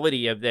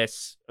possibility of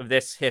this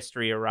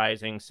history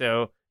arising.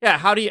 So yeah,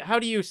 how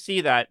do you see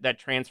that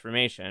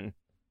transformation?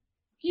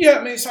 Yeah,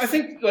 I mean, so I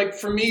think like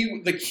for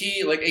me, a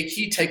key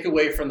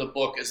takeaway from the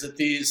book is that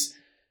these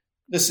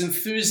this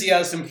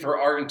enthusiasm for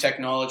art and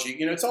technology,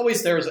 it's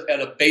always there at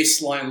a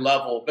baseline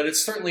level, but it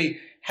certainly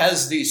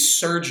has these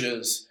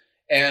surges.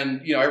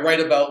 And, I write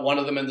about one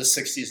of them in the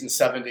 60s and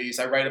 70s.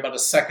 I write about a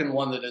second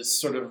one that is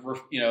sort of,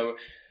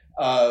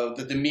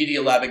 that the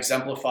Media Lab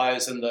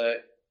exemplifies in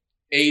the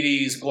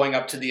 80s going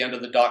up to the end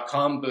of the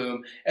dot-com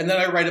boom. And then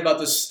I write about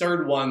this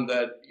third one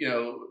that,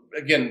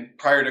 again,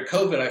 prior to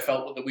COVID, I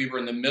felt that we were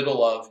in the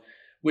middle of,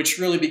 which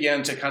really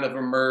began to kind of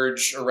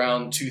emerge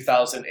around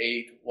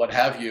 2008, what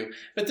have you.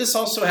 But this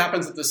also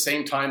happens at the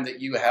same time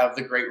that you have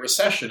the Great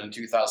Recession in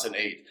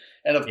 2008.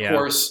 And of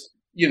course,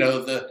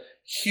 the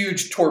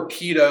huge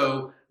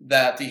torpedo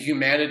that the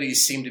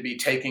humanities seem to be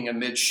taking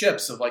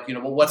amidships of like,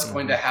 what's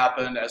going to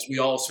happen as we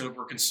all sort of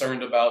were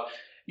concerned about,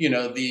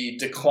 the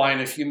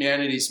decline of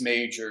humanities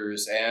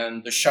majors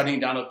and the shutting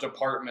down of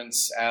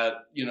departments at,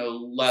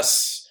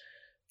 less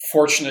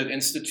fortunate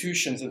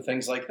institutions and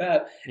things like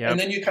that. Yep. And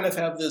then you kind of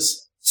have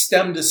this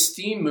STEM to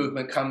STEAM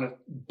movement kind of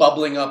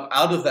bubbling up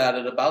out of that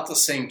at about the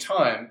same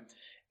time.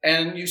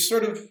 And you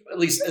sort of, at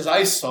least as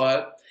I saw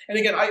it, and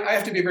again, I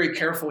have to be very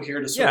careful here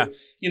to sort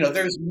of,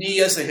 there's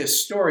me as a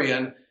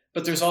historian,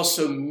 but there's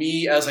also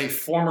me as a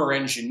former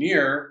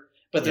engineer,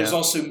 but there's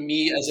also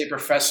me as a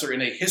professor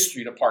in a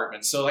history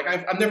department. So like,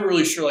 I'm never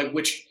really sure like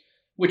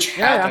which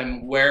hat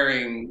I'm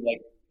wearing,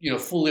 like,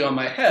 fully on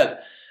my head.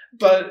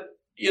 But,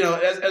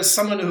 as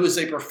someone who is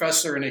a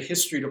professor in a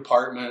history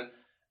department,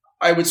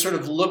 I would sort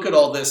of look at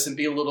all this and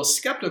be a little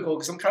skeptical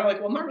because I'm kind of like,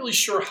 well, I'm not really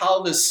sure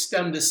how this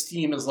STEM to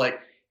STEAM is like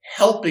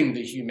helping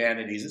the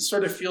humanities. It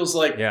sort of feels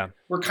like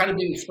we're kind of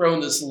being thrown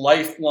this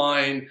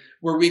lifeline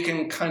where we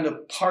can kind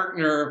of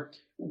partner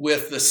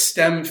with the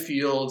STEM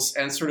fields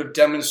and sort of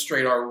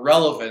demonstrate our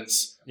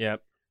relevance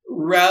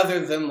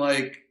rather than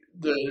like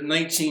the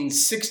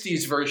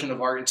 1960s version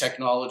of art and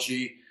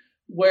technology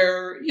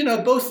where,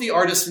 both the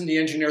artists and the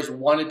engineers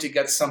wanted to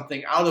get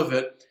something out of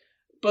it.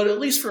 But at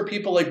least for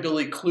people like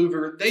Billy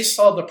Kluver, they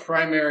saw the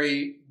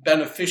primary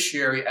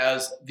beneficiary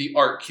as the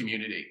art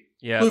community.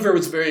 Yeah. Kluver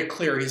was very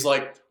clear. He's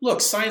like,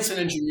 look, science and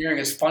engineering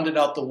is funded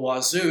out the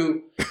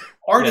wazoo.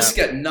 Artists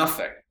get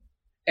nothing.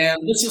 And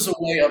this is a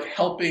way of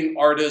helping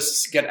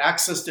artists get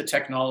access to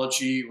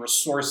technology,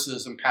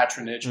 resources, and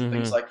patronage and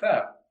things like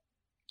that.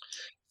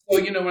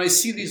 So, when I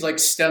see these like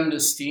STEM to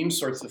STEAM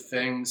sorts of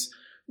things,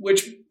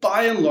 which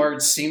by and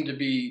large seem to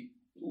be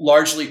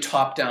largely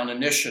top-down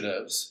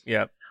initiatives.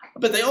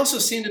 But they also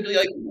seem to be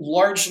like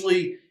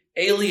largely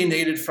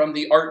alienated from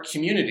the art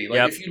community.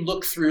 Like if you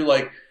look through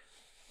like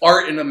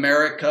Art in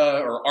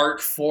America or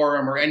Art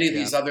Forum or any of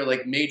these other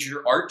like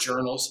major art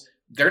journals,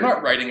 they're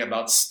not writing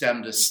about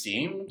STEM to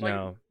STEAM.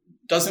 Like,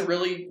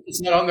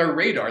 it's not on their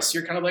radar. So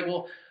you're kind of like,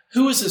 well,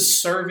 who is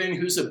this serving?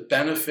 Who's it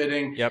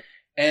benefiting?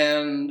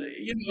 And,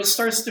 it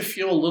starts to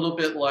feel a little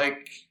bit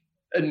like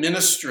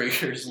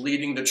administrators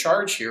leading the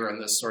charge here on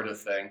this sort of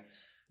thing,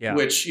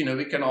 which,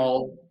 we can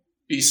all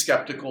be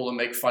skeptical and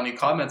make funny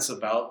comments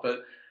about,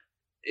 but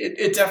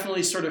it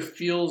definitely sort of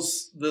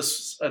feels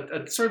this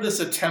sort of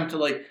this attempt to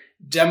like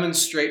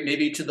demonstrate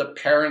maybe to the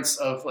parents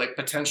of like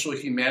potential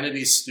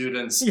humanities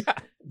students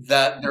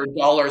that their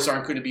dollars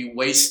aren't going to be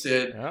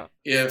wasted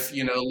if,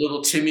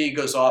 little Timmy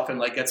goes off and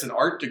like gets an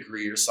art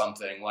degree or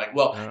something like,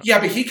 well,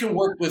 but he can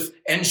work with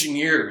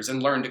engineers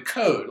and learn to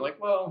code.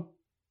 Like, well,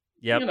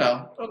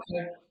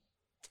 okay.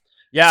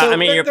 Yeah. So I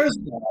mean, there's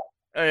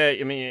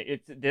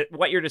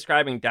what you're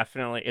describing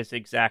definitely is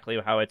exactly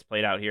how it's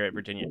played out here at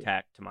Virginia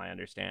Tech, to my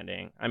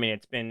understanding. I mean,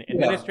 it's been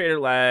administrator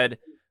led.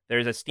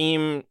 There's a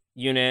STEAM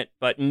unit,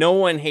 but no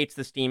one hates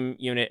the STEAM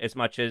unit as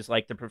much as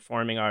like the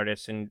performing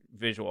artists and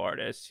visual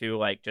artists who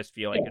like just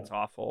feel like it's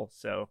awful.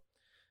 So,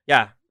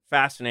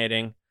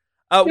 fascinating.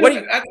 Go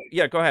ahead.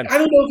 I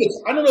don't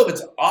know if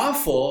it's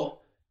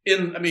awful.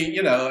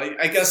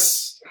 I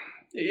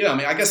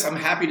guess I'm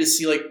happy to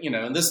see like,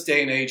 in this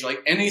day and age,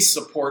 like any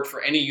support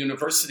for any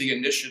university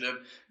initiative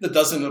that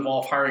doesn't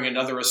involve hiring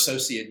another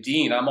associate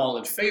dean, I'm all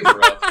in favor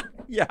of.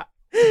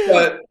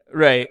 But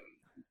right.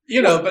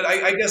 But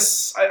I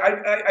guess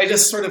I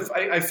just sort of,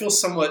 I feel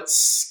somewhat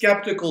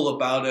skeptical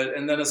about it.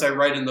 And then as I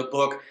write in the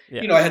book,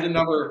 I had a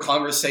number of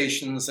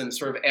conversations and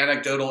sort of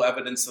anecdotal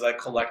evidence that I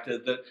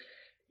collected that,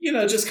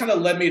 just kind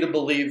of led me to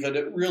believe that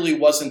it really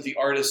wasn't the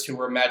artists who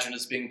were imagined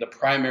as being the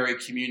primary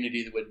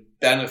community that would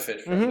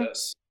benefit from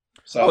this.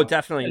 So,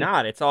 definitely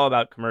not. It's all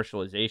about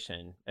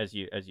commercialization, as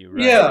you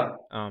write. Yeah,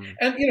 and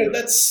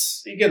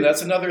that's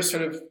another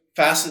sort of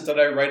facet that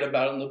I write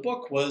about in the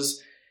book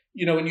was,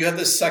 when you had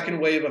this second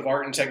wave of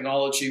art and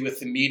technology with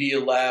the Media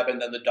Lab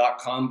and then the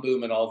dot-com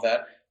boom and all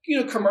that,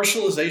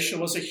 commercialization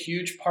was a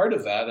huge part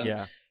of that.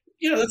 And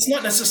that's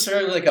not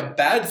necessarily like a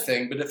bad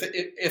thing, but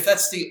if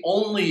that's the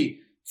only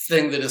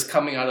thing that is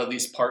coming out of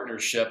these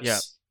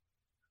partnerships,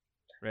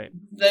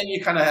 then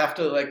you kind of have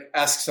to like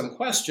ask some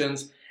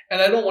questions.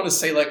 And I don't want to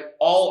say like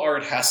all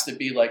art has to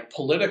be like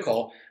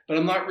political, but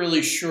I'm not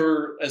really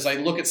sure as I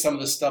look at some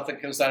of the stuff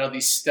that comes out of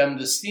these STEM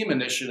to STEAM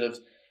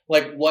initiatives,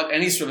 like what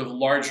any sort of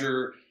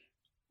larger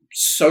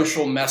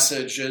social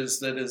message is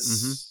that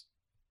is,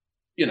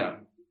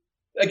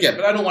 again,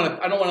 but I don't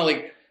want to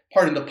like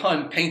pardon the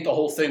pun, paint the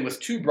whole thing with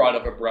too broad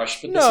of a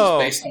brush, but this No.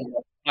 is based on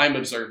what I'm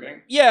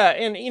observing. Yeah,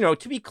 and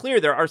to be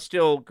clear, there are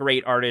still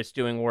great artists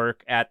doing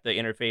work at the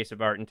interface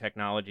of art and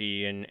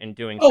technology and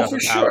doing stuff for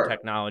about sure.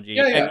 technology.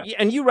 Yeah.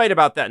 And you write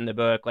about that in the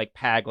book, like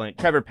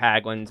Trevor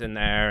Paglin's in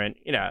there, and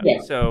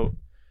so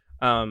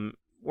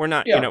we're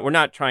not we're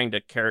not trying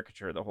to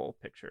caricature the whole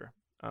picture.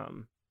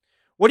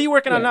 What are you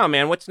working on now,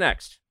 man? What's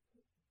next?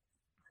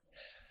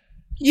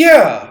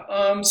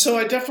 Yeah, so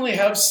I definitely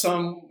have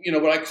some,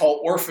 what I call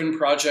orphan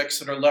projects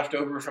that are left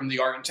over from the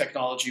art and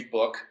technology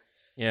book.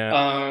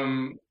 Yeah.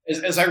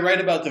 As I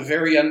write about the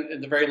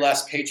very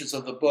last pages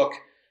of the book,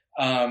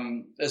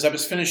 as I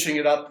was finishing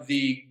it up,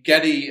 the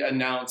Getty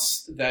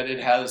announced that it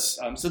has,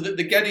 so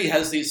the Getty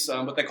has these,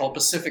 what they call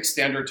Pacific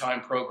Standard Time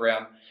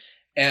program,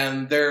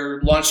 and they're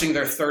launching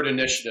their third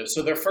initiative.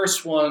 So their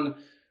first one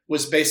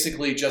was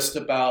basically just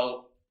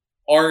about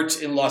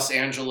art in Los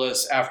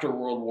Angeles after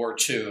World War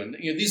II. And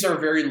these are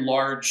very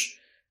large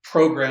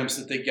programs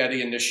that the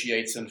Getty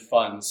initiates and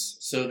funds.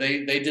 So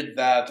they did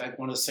that. I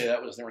want to say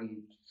that was there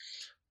in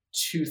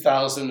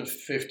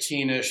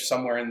 2015-ish,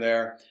 somewhere in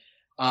there,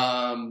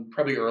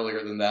 probably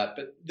earlier than that.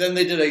 But then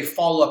they did a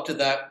follow-up to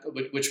that,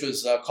 which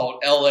was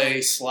called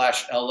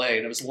LA/LA,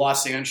 and it was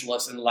Los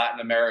Angeles and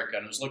Latin America.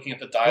 And it was looking at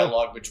the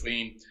dialogue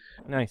between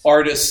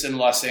artists in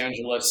Los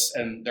Angeles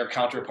and their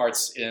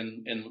counterparts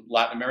in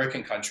Latin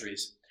American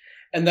countries.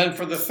 And then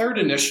for the third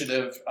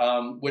initiative,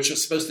 which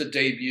is supposed to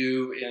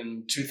debut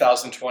in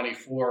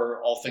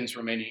 2024, all things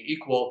remaining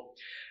equal,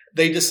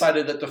 they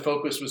decided that the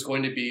focus was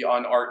going to be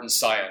on art and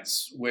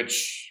science,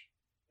 which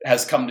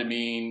has come to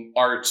mean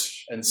art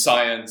and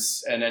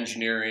science and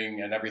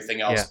engineering and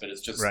everything else, but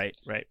it's just right.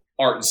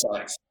 art and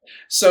science.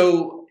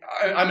 So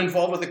I'm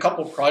involved with a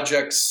couple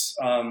projects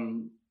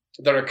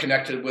that are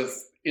connected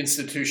with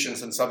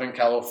institutions in Southern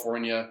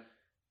California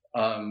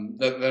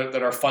that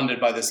are funded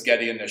by this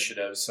Getty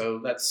initiative. So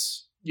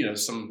that's,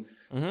 some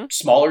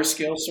smaller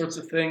scale sorts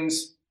of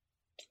things.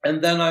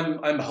 And then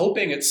I'm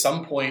hoping at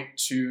some point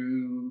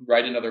to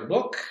write another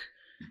book.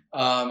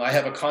 I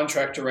have a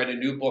contract to write a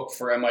new book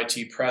for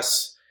MIT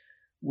Press,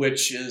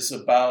 which is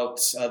about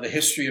the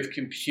history of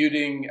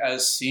computing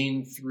as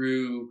seen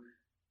through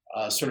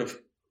sort of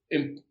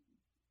a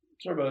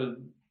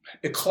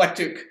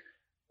eclectic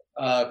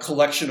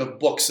collection of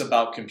books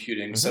about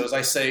computing. So as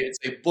I say, it's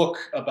a book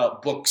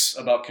about books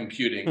about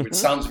computing, which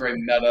sounds very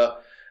meta,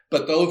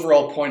 but the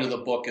overall point of the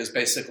book is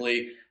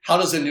basically, how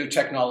does a new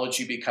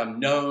technology become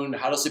known?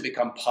 How does it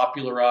become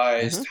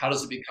popularized? How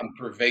does it become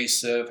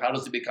pervasive? How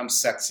does it become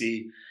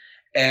sexy?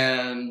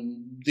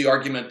 And the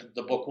argument that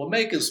the book will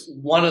make is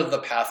one of the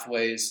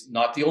pathways,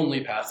 not the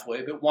only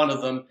pathway, but one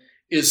of them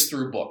is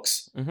through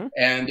books.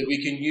 And that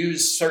we can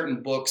use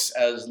certain books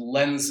as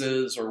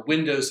lenses or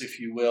windows, if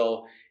you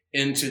will,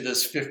 into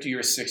this 50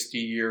 or 60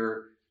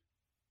 year,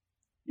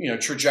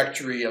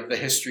 trajectory of the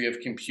history of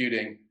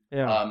computing.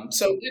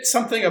 So it's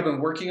something I've been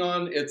working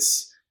on.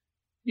 It's,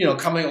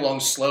 coming along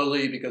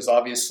slowly because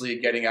obviously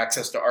getting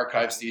access to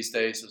archives these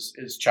days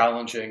is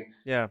challenging.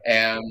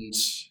 And,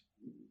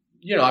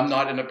 I'm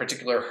not in a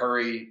particular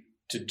hurry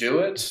to do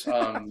it.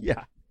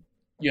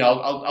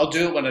 I'll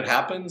do it when it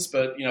happens,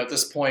 but, at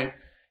this point,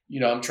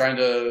 I'm trying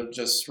to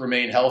just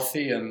remain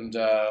healthy and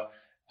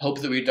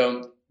hope that we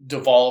don't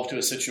devolve to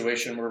a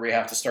situation where we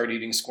have to start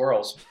eating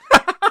squirrels.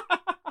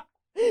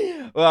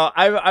 Well,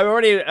 I'm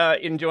already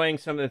enjoying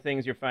some of the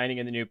things you're finding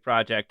in the new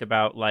project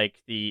about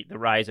like the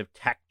rise of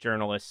tech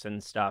journalists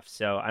and stuff.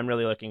 So I'm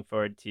really looking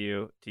forward to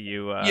you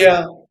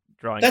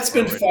drawing. That's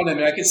forward. Been fun. I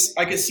mean,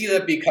 I could see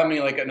that becoming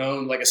like a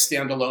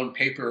standalone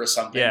paper or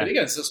something. But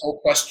again, it's this whole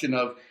question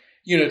of,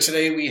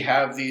 today we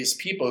have these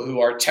people who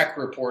are tech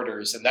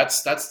reporters, and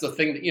that's the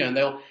thing that, and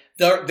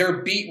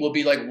their beat will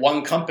be like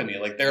one company,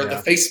 like they're the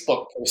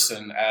Facebook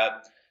person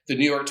at the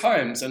New York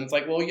Times. And it's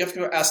like, well, you have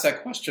to ask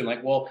that question,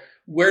 like, well,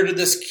 where did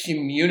this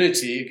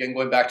community, again,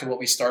 going back to what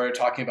we started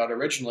talking about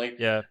originally,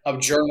 of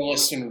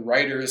journalists and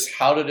writers,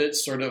 how did it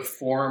sort of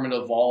form and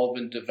evolve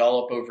and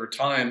develop over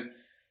time?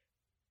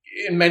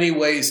 In many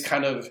ways,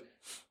 kind of,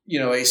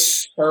 a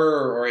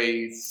spur or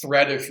a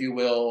thread, if you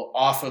will,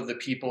 off of the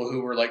people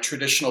who were like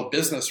traditional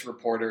business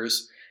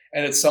reporters.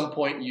 And at some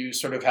point, you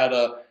sort of had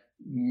a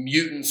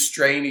mutant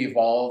strain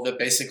evolve that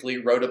basically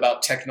wrote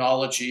about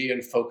technology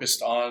and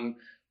focused on,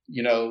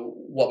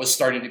 what was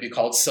starting to be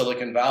called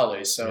Silicon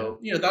Valley. So,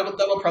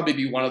 that'll probably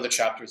be one of the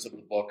chapters of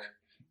the book.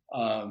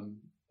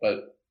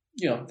 But,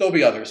 there'll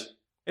be others.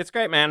 It's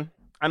great, man.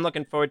 I'm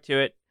looking forward to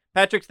it.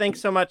 Patrick,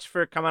 thanks so much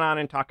for coming on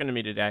and talking to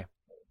me today.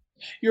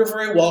 You're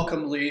very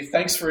welcome, Lee.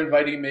 Thanks for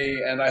inviting me,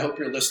 and I hope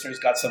your listeners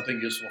got something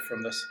useful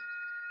from this.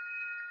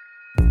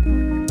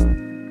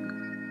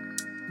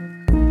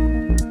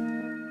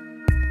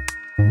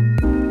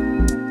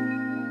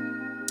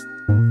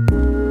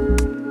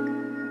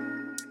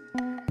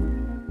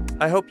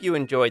 I hope you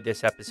enjoyed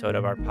this episode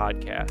of our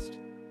podcast.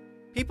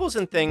 Peoples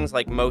and things,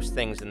 like most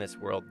things in this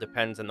world,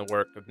 depends on the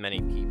work of many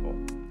people.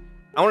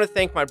 I want to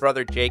thank my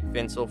brother Jake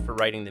Vinsel for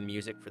writing the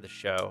music for the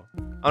show.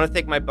 I want to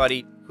thank my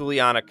buddy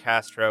Juliana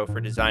Castro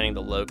for designing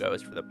the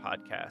logos for the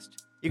podcast.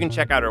 You can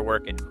check out her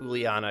work at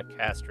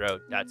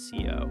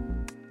julianacastro.co.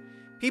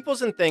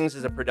 Peoples and Things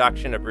is a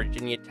production of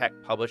Virginia Tech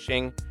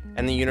Publishing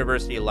and the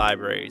University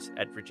Libraries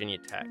at Virginia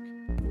Tech.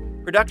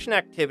 Production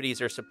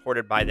activities are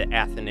supported by the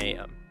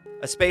Athenaeum,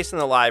 a space in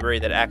the library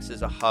that acts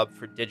as a hub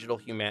for digital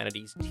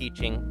humanities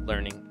teaching,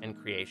 learning, and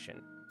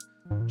creation.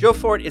 Joe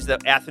Fort is the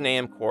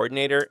Athenaeum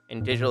coordinator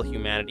and digital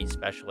humanities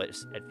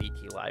specialist at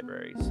VT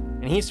Libraries,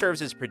 and he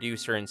serves as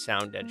producer and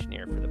sound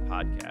engineer for the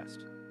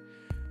podcast.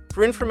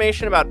 For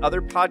information about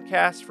other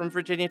podcasts from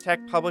Virginia Tech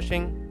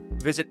Publishing,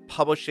 visit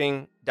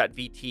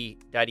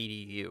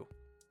publishing.vt.edu.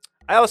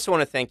 I also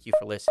want to thank you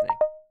for listening.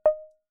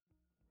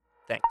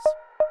 Thanks.